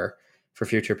scientific bar for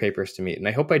future papers to meet. And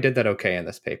I hope I did that okay in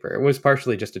this paper. It was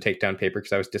partially just a takedown paper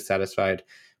because I was dissatisfied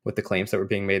with the claims that were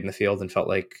being made in the field and felt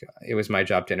like it was my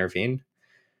job to intervene.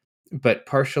 But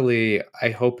partially, I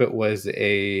hope it was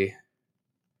a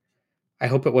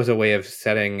way of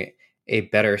setting a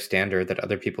better standard that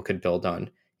other people could build on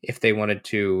if they wanted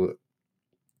to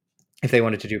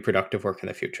do productive work in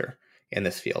the future in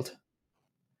this field.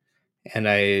 And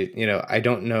I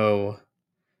don't know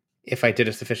if I did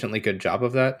a sufficiently good job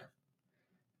of that,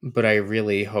 but I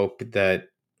really hope that,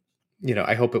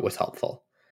 I hope it was helpful.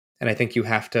 And I think you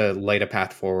have to light a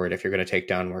path forward if you're going to take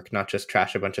down work, not just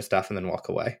trash a bunch of stuff and then walk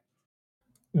away.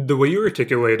 The way you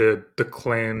articulated the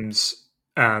claims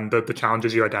and the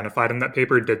challenges you identified in that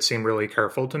paper did seem really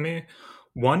careful to me.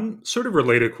 One sort of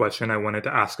related question I wanted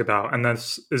to ask about, and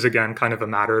this is again kind of a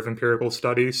matter of empirical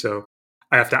study, so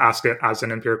I have to ask it as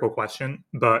an empirical question.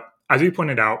 But as you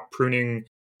pointed out, pruning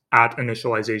at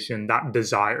initialization, that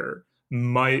desire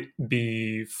might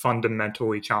be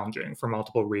fundamentally challenging for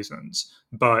multiple reasons.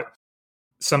 But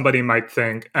somebody might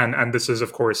think, and this is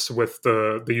of course with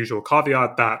the usual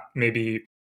caveat that maybe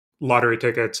lottery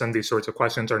tickets and these sorts of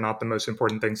questions are not the most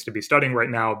important things to be studying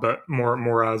right now, but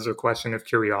more as a question of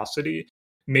curiosity.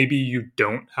 Maybe you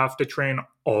don't have to train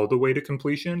all the way to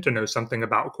completion to know something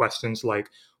about questions like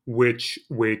which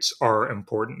weights are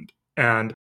important.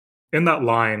 And in that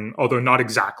line, although not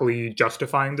exactly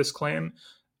justifying this claim,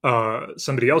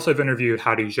 somebody else I've interviewed,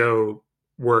 Hadi Zhou,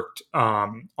 worked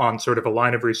on sort of a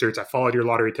line of research. I followed your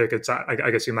lottery tickets.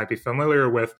 I guess you might be familiar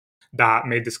with that.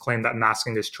 Made this claim that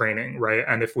masking is training, right?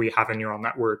 And if we have a neural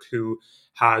network who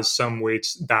has some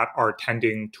weights that are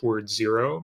tending towards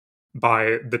zero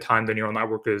by the time the neural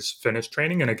network is finished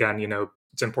training, and again,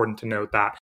 it's important to note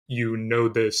that you know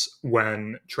this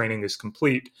when training is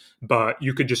complete, but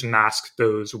you could just mask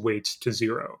those weights to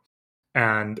zero.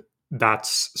 And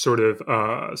that's sort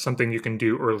of something you can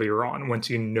do earlier on once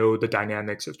you know the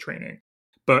dynamics of training.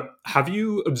 But have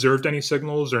you observed any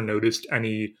signals or noticed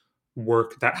any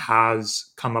work that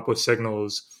has come up with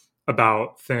signals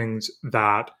about things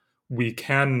that we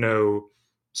can know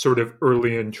sort of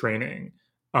early in training,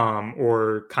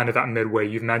 or kind of at midway?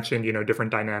 You've mentioned,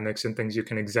 different dynamics and things you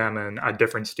can examine at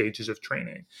different stages of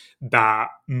training that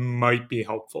might be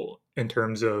helpful in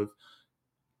terms of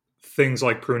things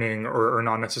like pruning, or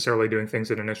not necessarily doing things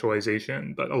at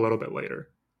initialization, but a little bit later.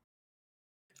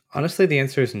 Honestly, the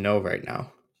answer is no right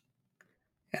now.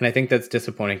 And I think that's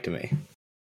disappointing to me.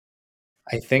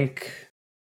 I think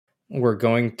we're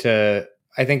going to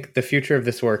I think the future of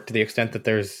this work, to the extent that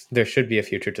there should be a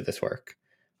future to this work,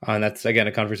 and that's again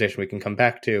a conversation we can come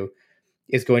back to,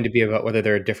 is going to be about whether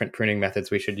there are different pruning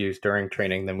methods we should use during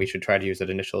training than we should try to use at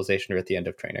initialization or at the end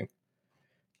of training.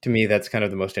 To me, that's kind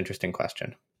of the most interesting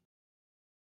question.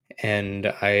 And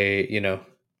I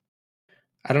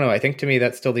don't know. I think to me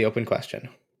that's still the open question.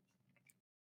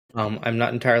 I'm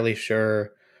not entirely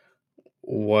sure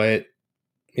what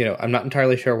I'm not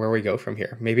entirely sure where we go from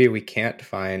here. Maybe we can't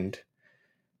find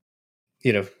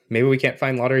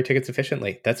lottery tickets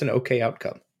efficiently. That's an okay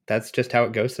outcome. That's just how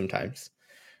it goes sometimes.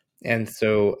 And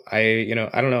so I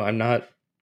don't know. I'm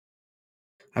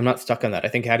not stuck on that. I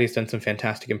think Hattie's done some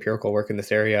fantastic empirical work in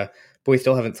this area, but we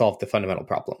still haven't solved the fundamental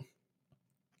problem.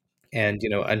 And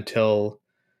until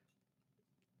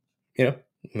you know,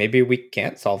 maybe we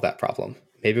can't solve that problem.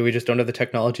 Maybe we just don't have the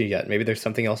technology yet. Maybe there's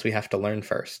something else we have to learn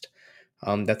first.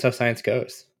 That's how science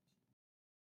goes.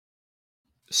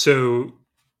 So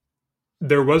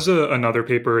there was another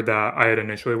paper that I had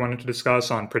initially wanted to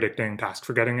discuss on predicting task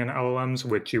forgetting in LLMs,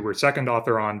 which you were second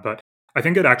author on, but I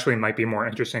think it actually might be more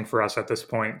interesting for us at this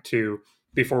point to,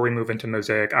 before we move into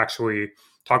Mosaic, actually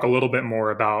talk a little bit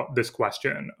more about this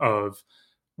question of,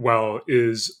 well,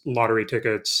 is lottery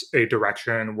tickets a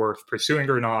direction worth pursuing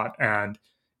or not? And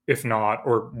if not,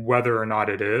 or whether or not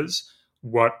it is,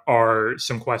 what are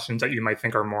some questions that you might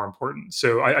think are more important?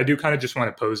 So I do kind of just want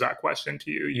to pose that question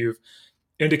to you. You've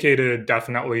indicated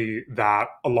definitely that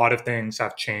a lot of things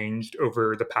have changed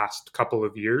over the past couple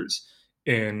of years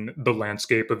in the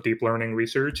landscape of deep learning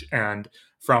research. And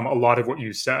from a lot of what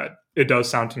you said, it does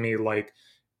sound to me like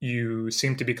you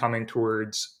seem to be coming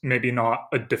towards maybe not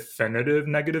a definitive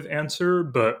negative answer,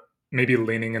 but maybe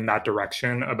leaning in that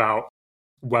direction about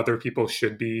whether people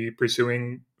should be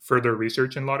pursuing further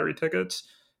research in lottery tickets.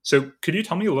 So could you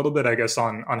tell me a little bit, I guess,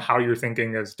 on how your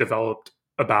thinking has developed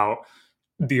about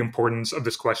the importance of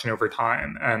this question over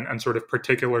time and sort of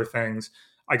particular things?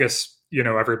 I guess,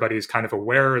 everybody's kind of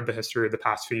aware of the history of the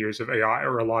past few years of AI,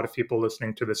 or a lot of people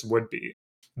listening to this would be,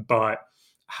 but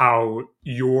how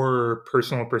your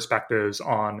personal perspectives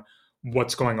on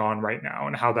what's going on right now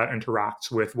and how that interacts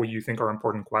with what you think are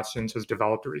important questions has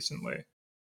developed recently.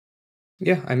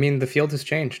 Yeah, I mean, the field has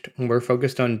changed. We're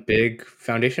focused on big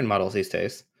foundation models these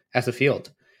days as a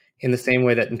field. In the same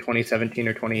way that in 2017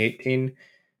 or 2018,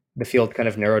 the field kind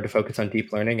of narrowed to focus on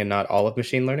deep learning and not all of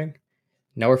machine learning.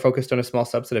 Now we're focused on a small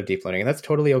subset of deep learning, and that's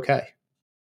totally okay.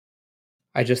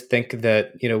 I just think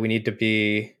that, we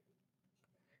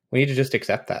need to just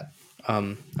accept that.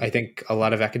 I think a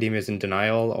lot of academia is in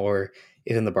denial or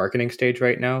is in the bargaining stage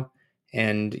right now,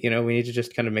 and we need to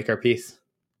just kind of make our peace.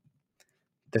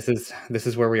 This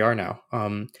is where we are now,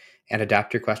 and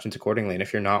adapt your questions accordingly. And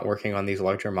if you're not working on these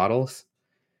larger models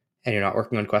and you're not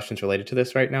working on questions related to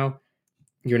this right now,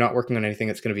 you're not working on anything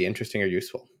that's going to be interesting or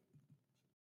useful.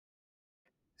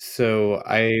 So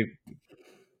I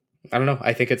don't know.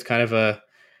 I think it's kind of a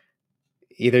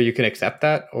either you can accept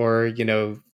that or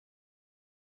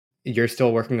you're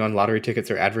still working on lottery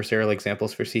tickets or adversarial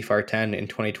examples for CFAR 10 in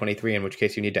 2023, in which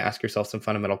case you need to ask yourself some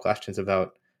fundamental questions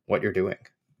about what you're doing,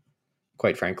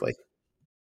 quite frankly.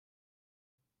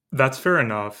 That's fair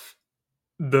enough.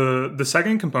 The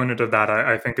second component of that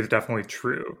I think is definitely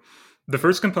true. The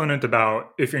first component about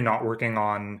if you're not working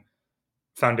on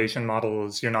foundation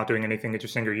models, you're not doing anything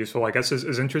interesting or useful, I guess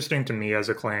is interesting to me as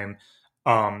a claim.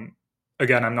 Um,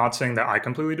 Again, I'm not saying that I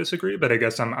completely disagree, but I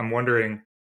guess I'm wondering,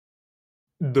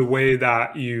 the way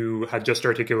that you had just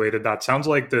articulated that sounds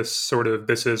like this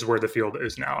is where the field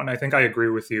is now. And I think I agree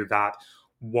with you that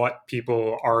what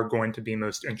people are going to be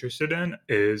most interested in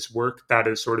is work that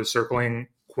is sort of circling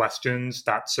questions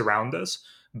that surround this.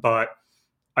 But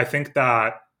I think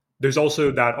that there's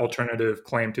also that alternative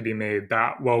claim to be made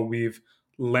that, well, we've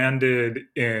landed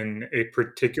in a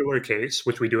particular case,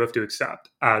 which we do have to accept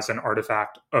as an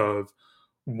artifact of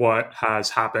what has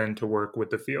happened to work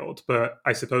with the field. But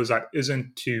I suppose that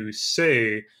isn't to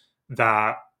say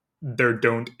that there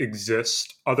don't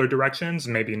exist other directions,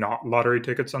 maybe not lottery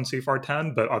tickets on CFAR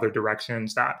 10, but other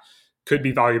directions that could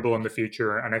be valuable in the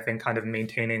future. And I think kind of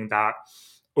maintaining that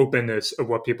openness of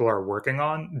what people are working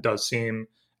on does seem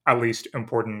at least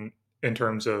important in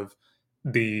terms of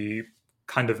the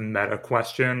kind of meta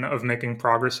question of making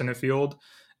progress in a field.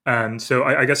 And so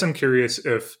I guess I'm curious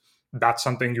if that's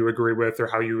something you agree with, or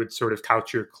how you would sort of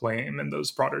couch your claim in those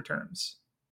broader terms.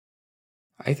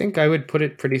 I think I would put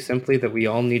it pretty simply that we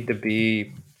all need to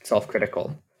be self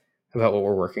critical about what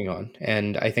we're working on.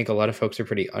 And I think a lot of folks are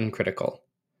pretty uncritical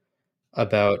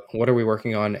about what are we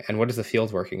working on and what is the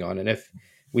field working on. And if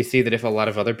we see that if a lot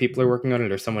of other people are working on it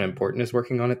or someone important is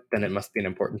working on it, then it must be an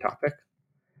important topic.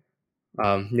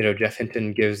 Jeff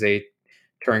Hinton gives a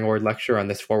Turing Award lecture on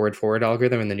this forward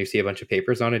algorithm, and then you see a bunch of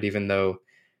papers on it, even though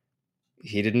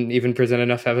he didn't even present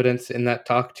enough evidence in that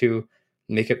talk to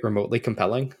make it remotely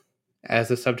compelling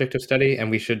as a subject of study. And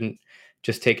we shouldn't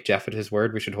just take Jeff at his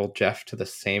word. We should hold Jeff to the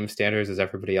same standards as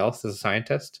everybody else as a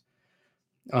scientist.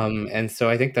 And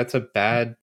so I think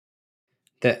that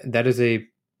is a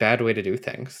bad way to do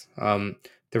things. The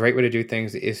right way to do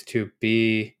things is to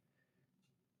be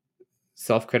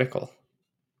self-critical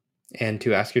and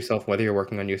to ask yourself whether you're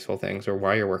working on useful things or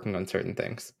why you're working on certain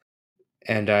things.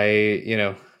 And I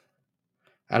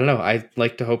don't know. I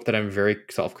like to hope that I'm very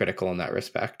self-critical in that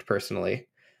respect, personally.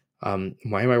 Why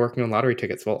am I working on lottery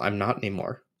tickets? Well, I'm not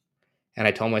anymore. And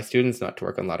I tell my students not to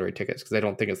work on lottery tickets because I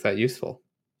don't think it's that useful.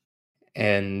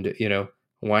 And,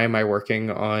 why am I working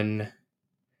on,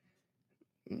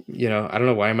 I don't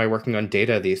know, why am I working on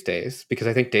data these days? Because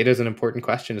I think data is an important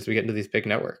question as we get into these big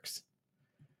networks.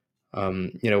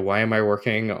 Why am I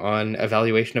working on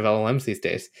evaluation of LLMs these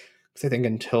days? Because I think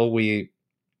until we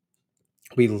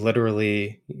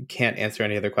literally can't answer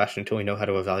any other question until we know how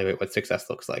to evaluate what success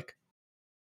looks like.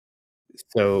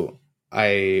 So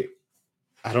I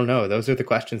I don't know. Those are the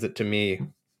questions that to me,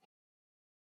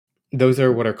 those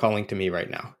are what are calling to me right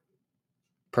now,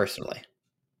 personally.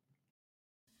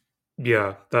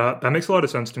 Yeah, that makes a lot of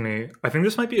sense to me. I think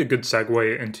this might be a good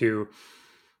segue into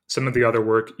some of the other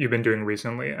work you've been doing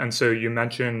recently. And so you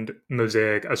mentioned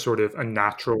Mosaic as sort of a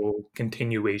natural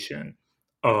continuation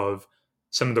of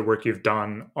some of the work you've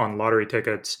done on lottery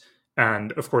tickets.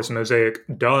 And of course, Mosaic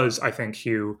does, I think,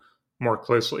 hew more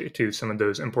closely to some of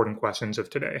those important questions of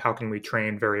today. How can we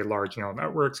train very large neural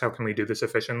networks? How can we do this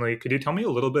efficiently? Could you tell me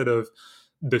a little bit of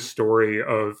the story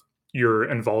of your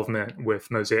involvement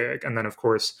with Mosaic? And then, of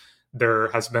course, there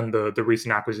has been the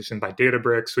recent acquisition by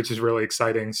Databricks, which is really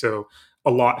exciting. So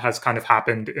a lot has kind of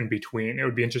happened in between. It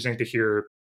would be interesting to hear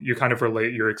you kind of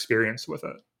relate your experience with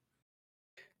it.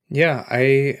 Yeah,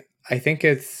 I think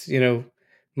it's,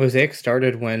 Mosaic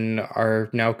started when our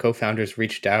now co-founders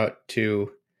reached out to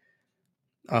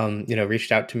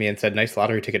me and said, "Nice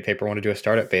lottery ticket paper. I want to do a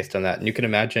startup based on that." And you can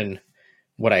imagine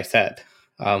what I said,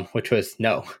 which was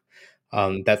no,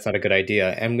 that's not a good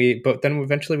idea. But then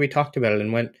eventually we talked about it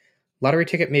and went, lottery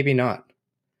ticket, maybe not.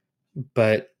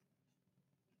 But,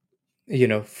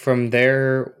 from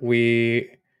there,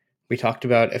 we talked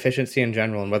about efficiency in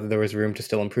general and whether there was room to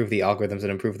still improve the algorithms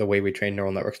and improve the way we train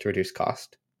neural networks to reduce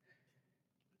cost.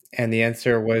 And the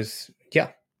answer was, yeah,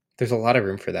 there's a lot of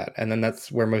room for that. And then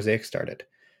that's where Mosaic started.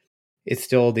 It's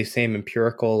still the same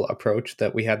empirical approach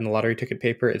that we had in the lottery ticket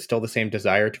paper. It's still the same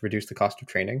desire to reduce the cost of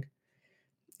training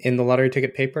in the lottery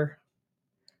ticket paper.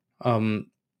 Um,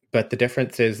 but the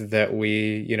difference is that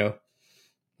we're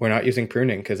not using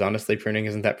pruning because honestly, pruning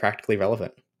isn't that practically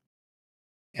relevant.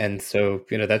 And so,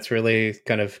 that's really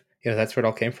kind of, that's where it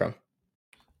all came from.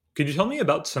 Could you tell me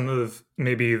about some of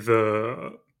maybe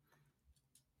the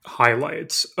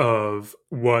highlights of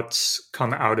what's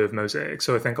come out of Mosaic?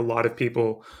 So I think a lot of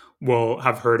people will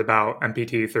have heard about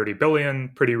MPT 30 billion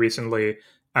pretty recently.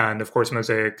 And of course,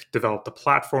 Mosaic developed the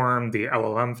platform, the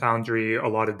LLM Foundry, a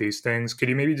lot of these things. Could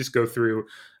you maybe just go through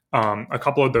a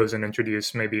couple of those and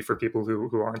introduce maybe for people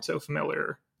who aren't so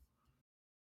familiar?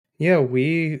 Yeah,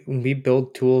 we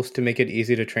build tools to make it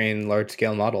easy to train large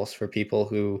scale models for people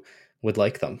who would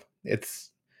like them.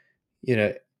 You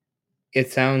know,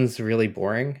 it sounds really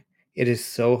boring. It is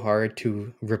so hard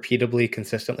to repeatably,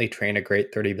 consistently train a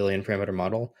great 30 billion parameter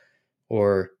model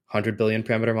or 100 billion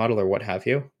parameter model or what have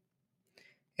you.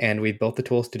 And we built the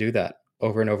tools to do that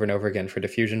over and over and over again for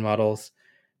diffusion models,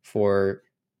 for,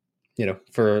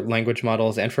 for language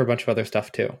models and for a bunch of other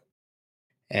stuff too.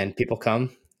 And people come,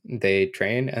 they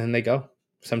train, and then they go.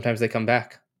 Sometimes they come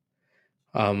back.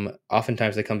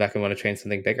 Oftentimes they come back and want to train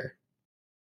something bigger.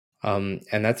 And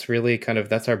that's really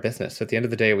that's our business. So at the end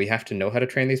of the day, we have to know how to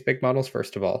train these big models,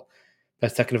 first of all.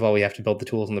 But second of all, we have to build the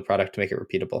tools and the product to make it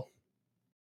repeatable.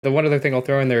 The one other thing I'll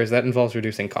throw in there is that involves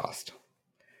reducing cost.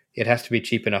 It has to be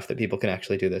cheap enough that people can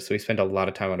actually do this. So we spend a lot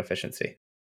of time on efficiency.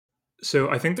 So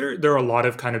I think there are a lot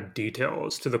of kind of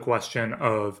details to the question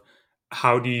of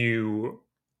how do you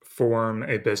form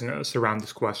a business around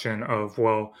this question of,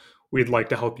 well, we'd like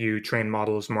to help you train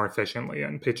models more efficiently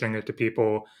and pitching it to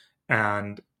people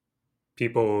and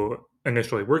people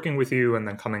initially working with you and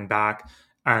then coming back.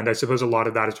 And I suppose a lot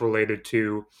of that is related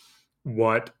to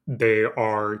what they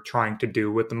are trying to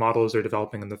do with the models they're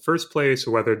developing in the first place,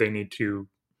 or whether they need to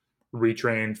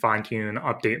retrain, fine tune,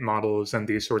 update models, and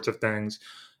these sorts of things.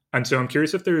 And so I'm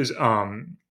curious if there's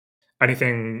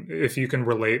anything, if you can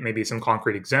relate maybe some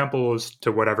concrete examples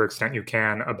to whatever extent you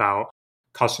can about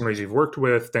customers you've worked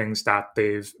with, things that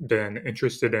they've been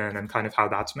interested in, and kind of how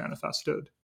that's manifested.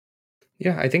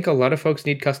 Yeah, I think a lot of folks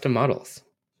need custom models.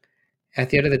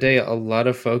 At the end of the day, a lot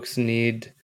of folks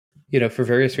need, for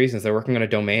various reasons, they're working on a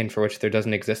domain for which there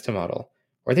doesn't exist a model,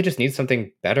 or they just need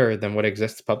something better than what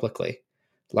exists publicly.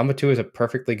 Llama 2 is a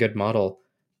perfectly good model,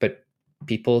 but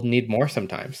people need more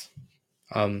sometimes.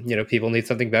 People need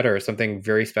something better, something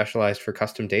very specialized for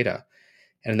custom data.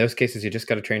 And in those cases, you just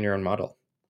got to train your own model.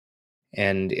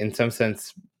 And in some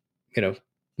sense, you know,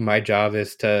 my job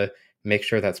is to make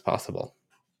sure that's possible.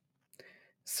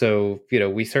 So,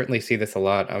 we certainly see this a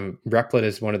lot. Replit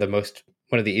is one of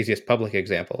the easiest public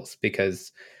examples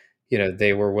because,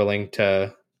 they were willing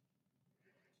to,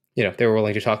 they were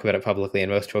willing to talk about it publicly.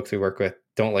 And most folks we work with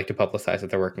don't like to publicize that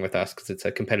they're working with us because it's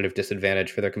a competitive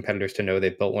disadvantage for their competitors to know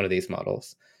they've built one of these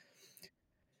models.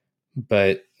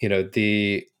 But,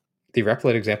 the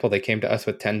Replit example, they came to us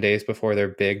with 10 days before their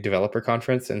big developer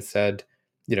conference and said,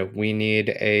 we need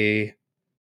a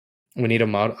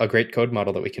great code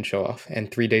model that we can show off.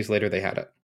 And 3 days later they had it.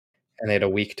 And they had a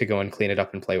week to go and clean it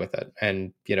up and play with it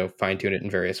and, fine tune it in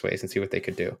various ways and see what they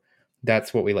could do.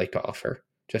 That's what we like to offer.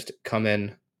 Just come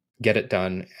in, get it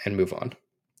done, and move on.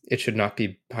 It should not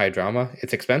be high drama.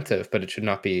 It's expensive, but it should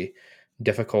not be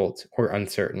difficult or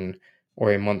uncertain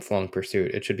or a month-long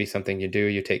pursuit. It should be something you do,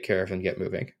 you take care of, and get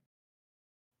moving.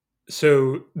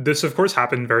 So this, of course,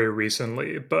 happened very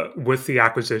recently, but with the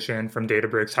acquisition from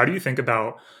Databricks, how do you think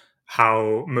about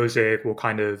how Mosaic will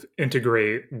kind of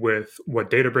integrate with what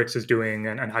Databricks is doing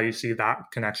and how you see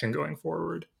that connection going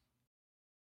forward?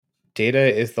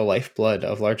 Data is the lifeblood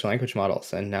of large language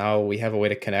models, and now we have a way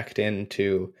to connect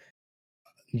into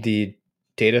the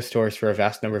data stores for a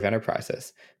vast number of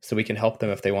enterprises, so we can help them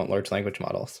if they want large language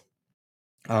models.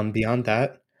 Beyond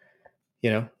that,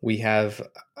 we have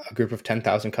a group of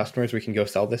 10,000 customers we can go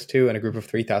sell this to, and a group of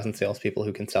 3,000 salespeople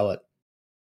who can sell it.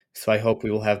 So I hope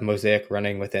we will have Mosaic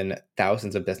running within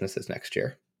thousands of businesses next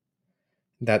year.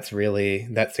 That's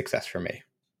success for me.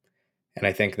 And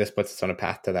I think this puts us on a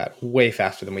path to that way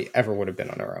faster than we ever would have been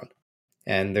on our own.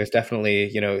 And there's definitely,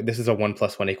 this is a 1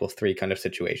 + 1 = 3 kind of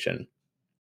situation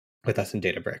with us in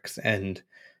Databricks. And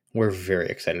we're very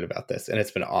excited about this. And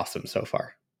it's been awesome so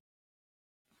far.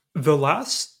 The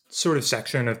last sort of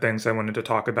section of things I wanted to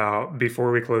talk about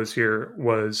before we close here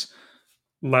was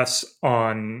less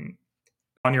on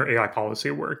your AI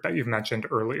policy work that you've mentioned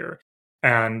earlier.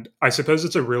 And I suppose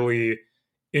it's a really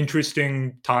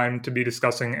interesting time to be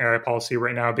discussing AI policy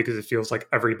right now because it feels like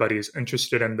everybody's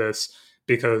interested in this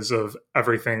because of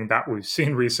everything that we've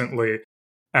seen recently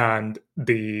and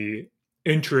the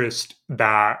interest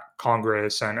that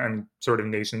Congress and sort of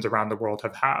nations around the world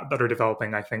have had that are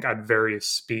developing, I think, at various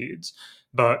speeds.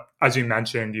 But as you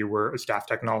mentioned, you were a staff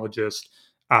technologist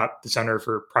at the Center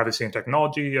for Privacy and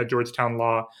Technology at Georgetown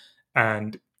Law,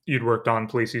 and you'd worked on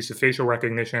police use of facial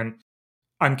recognition.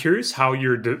 I'm curious how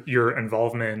your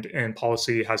involvement in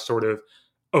policy has sort of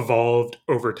evolved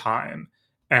over time,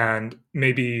 and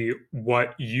maybe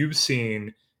what you've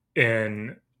seen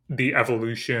in the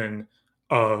evolution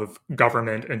of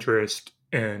government interest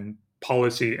in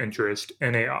policy interest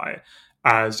in AI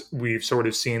as we've sort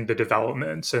of seen the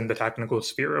developments in the technical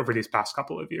sphere over these past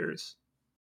couple of years.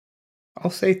 I'll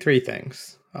say three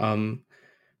things. One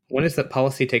is that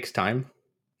policy takes time.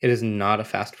 It is not a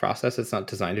fast process. It's not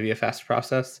designed to be a fast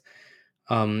process.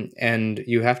 And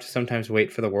you have to sometimes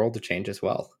wait for the world to change as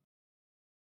well.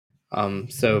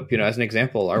 So, as an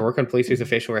example, our work on police use of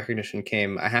facial recognition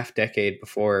came a half decade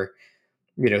before,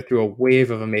 through a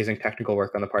wave of amazing technical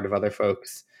work on the part of other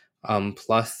folks,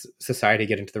 plus society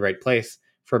getting to the right place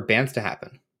for bans to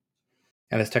happen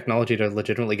and this technology to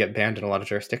legitimately get banned in a lot of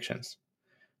jurisdictions.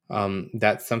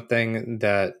 That's something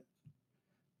that,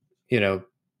 you know,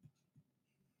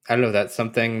 I don't know, that's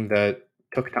something that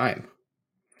took time.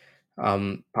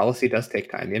 Policy does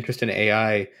take time. The interest in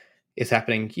AI is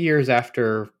happening years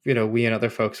after, we and other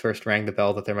folks first rang the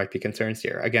bell that there might be concerns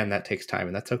here. Again, that takes time,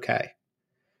 and that's okay.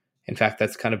 In fact,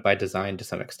 that's kind of by design to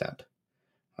some extent.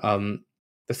 Um,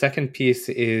 the second piece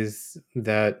is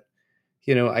that,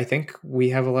 I think we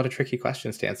have a lot of tricky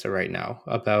questions to answer right now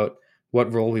about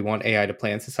what role we want AI to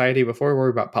play in society. Before we worry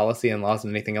about policy and laws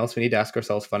and anything else, we need to ask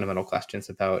ourselves fundamental questions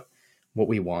about what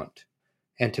we want.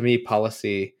 And to me,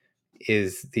 policy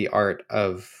is the art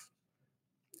of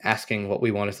asking what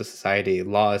we want as a society.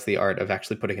 Law is the art of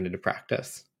actually putting it into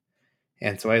practice.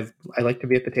 And so I like to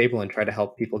be at the table and try to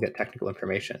help people get technical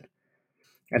information.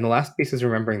 And the last piece is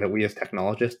remembering that we as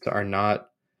technologists are not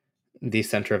the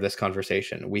center of this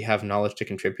conversation. We have knowledge to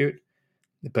contribute,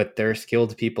 but there are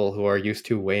skilled people who are used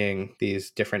to weighing these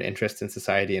different interests in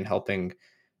society and helping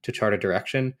to chart a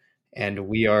direction. And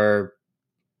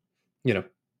you know,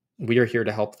 we are here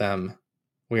to help them.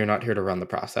 We are not here to run the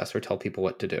process or tell people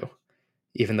what to do,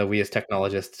 even though we as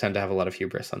technologists tend to have a lot of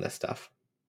hubris on this stuff.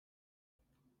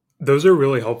 Those are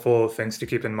really helpful things to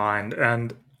keep in mind.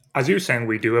 And as you're saying,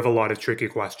 we do have a lot of tricky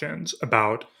questions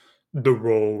about the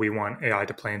role we want AI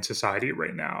to play in society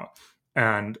right now,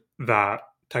 and that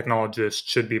technologists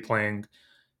should be playing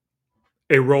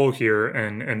a role here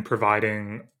in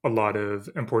providing a lot of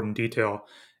important detail.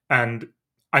 And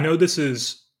I know this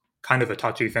is kind of a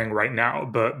touchy thing right now,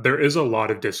 but there is a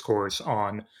lot of discourse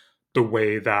on the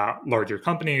way that larger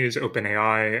companies,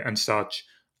 OpenAI and such,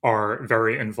 are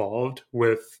very involved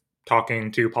with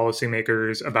talking to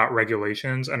policymakers about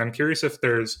regulations. And I'm curious if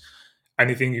there's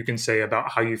anything you can say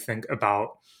about how you think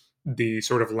about the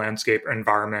sort of landscape or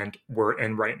environment we're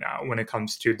in right now when it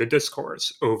comes to the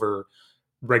discourse over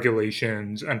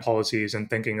regulations and policies and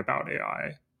thinking about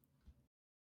AI.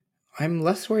 I'm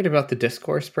less worried about the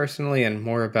discourse personally and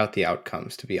more about the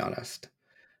outcomes, to be honest.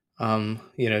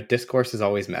 Discourse is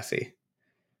always messy.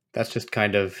 That's just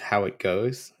kind of how it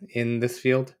goes in this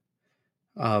field.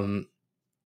 Um,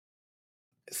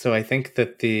 so I think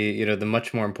that the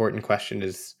much more important question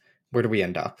is, where do we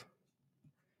end up?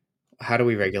 How do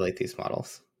we regulate these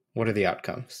models? What are the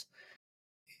outcomes?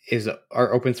 Is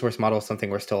our open source model something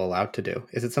we're still allowed to do?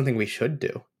 Is it something we should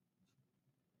do?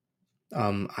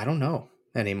 I don't know.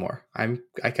 anymore? I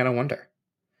kind of wonder.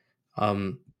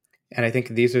 And I think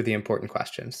these are the important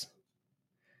questions,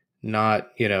 not,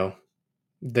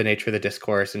 the nature of the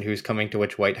discourse and who's coming to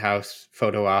which White House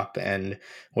photo op and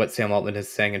what Sam Altman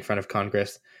is saying in front of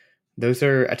Congress. Those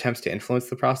are attempts to influence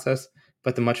the process,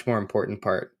 but the much more important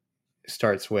part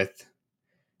starts with,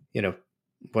 you know,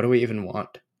 what do we even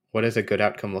want? What does a good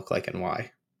outcome look like and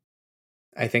why?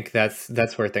 I think that's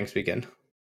where things begin.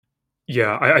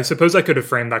 Yeah, I suppose I could have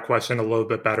framed that question a little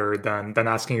bit better than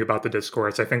asking you about the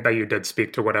discourse. I think that you did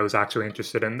speak to what I was actually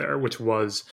interested in there, which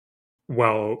was,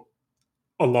 well,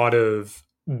 a lot of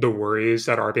the worries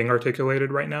that are being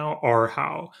articulated right now are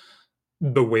how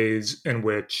the ways in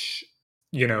which,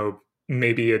 you know,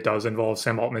 maybe it does involve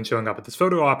Sam Altman showing up at this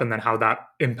photo op and then how that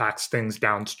impacts things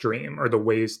downstream, or the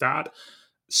ways that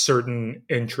certain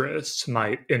interests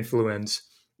might influence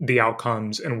the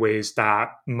outcomes in ways that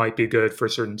might be good for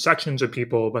certain sections of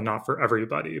people, but not for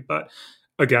everybody. But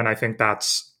again, I think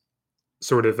that's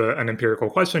sort of an empirical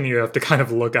question. You have to kind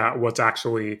of look at what's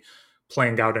actually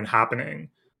playing out and happening.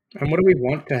 And what do we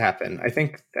want to happen? I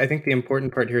think the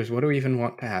important part here is, what do we even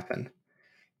want to happen?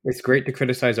 It's great to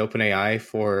criticize OpenAI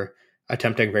for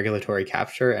attempting regulatory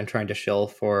capture and trying to shill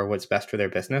for what's best for their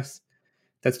business.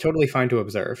 That's totally fine to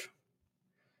observe,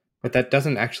 but that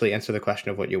doesn't actually answer the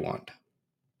question of what you want.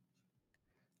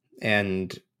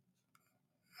 And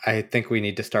I think we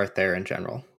need to start there in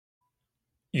general.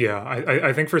 Yeah,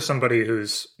 I think for somebody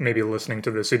who's maybe listening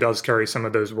to this who does carry some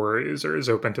of those worries or is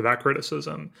open to that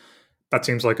criticism, that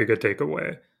seems like a good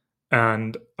takeaway.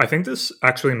 And I think this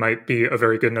actually might be a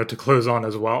very good note to close on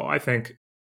as well. I think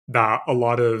that a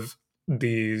lot of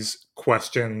these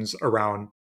questions around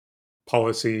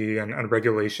policy and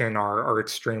regulation are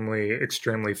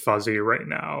extremely fuzzy right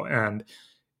now. And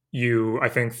I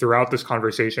think throughout this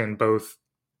conversation, both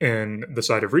in the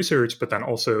side of research, but then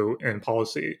also in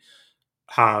policy,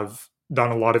 have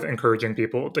done a lot of encouraging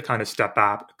people to kind of step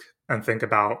back and think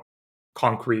about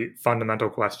concrete fundamental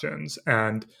questions.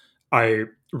 And I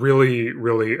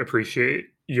really appreciate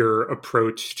your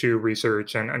approach to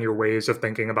research and your ways of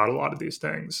thinking about a lot of these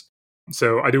things.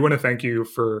 So I do want to thank you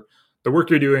for the work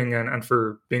you're doing and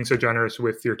for being so generous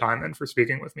with your time and for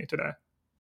speaking with me today.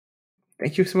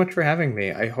 Thank you so much for having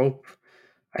me. I hope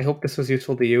this was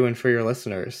useful to you and for your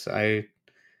listeners. I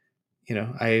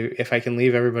if I can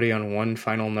leave everybody on one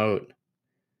final note,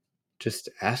 just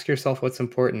ask yourself what's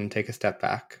important and take a step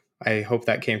back. I hope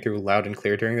that came through loud and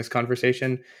clear during this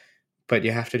conversation, but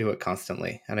you have to do it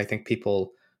constantly. And I think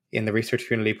people in the research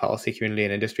community, policy community,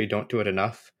 and industry don't do it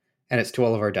enough. And it's to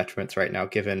all of our detriments right now,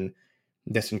 given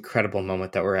this incredible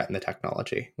moment that we're at in the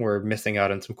technology. We're missing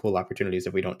out on some cool opportunities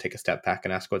if we don't take a step back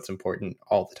and ask what's important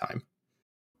all the time.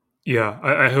 Yeah,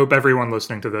 I hope everyone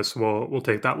listening to this will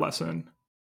take that lesson.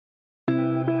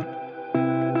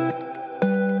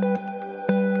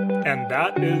 And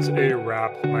that is a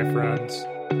wrap, my friends.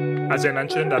 As I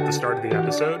mentioned at the start of the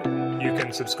episode, you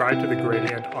can subscribe to The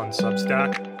Gradient on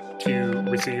Substack to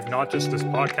receive not just this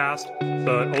podcast,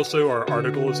 but also our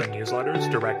articles and newsletters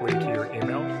directly to your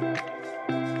email.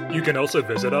 You can also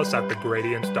visit us at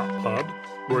thegradient.pub,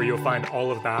 where you'll find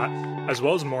all of that, as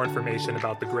well as more information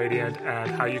about The Gradient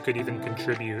and how you could even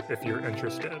contribute if you're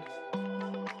interested.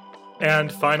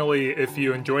 And finally, if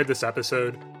you enjoyed this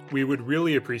episode, we would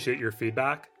really appreciate your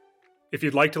feedback. If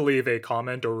you'd like to leave a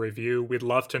comment or review, we'd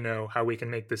love to know how we can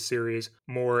make this series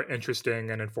more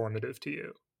interesting and informative to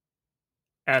you.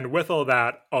 And with all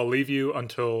that, I'll leave you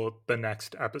until the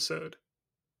next episode.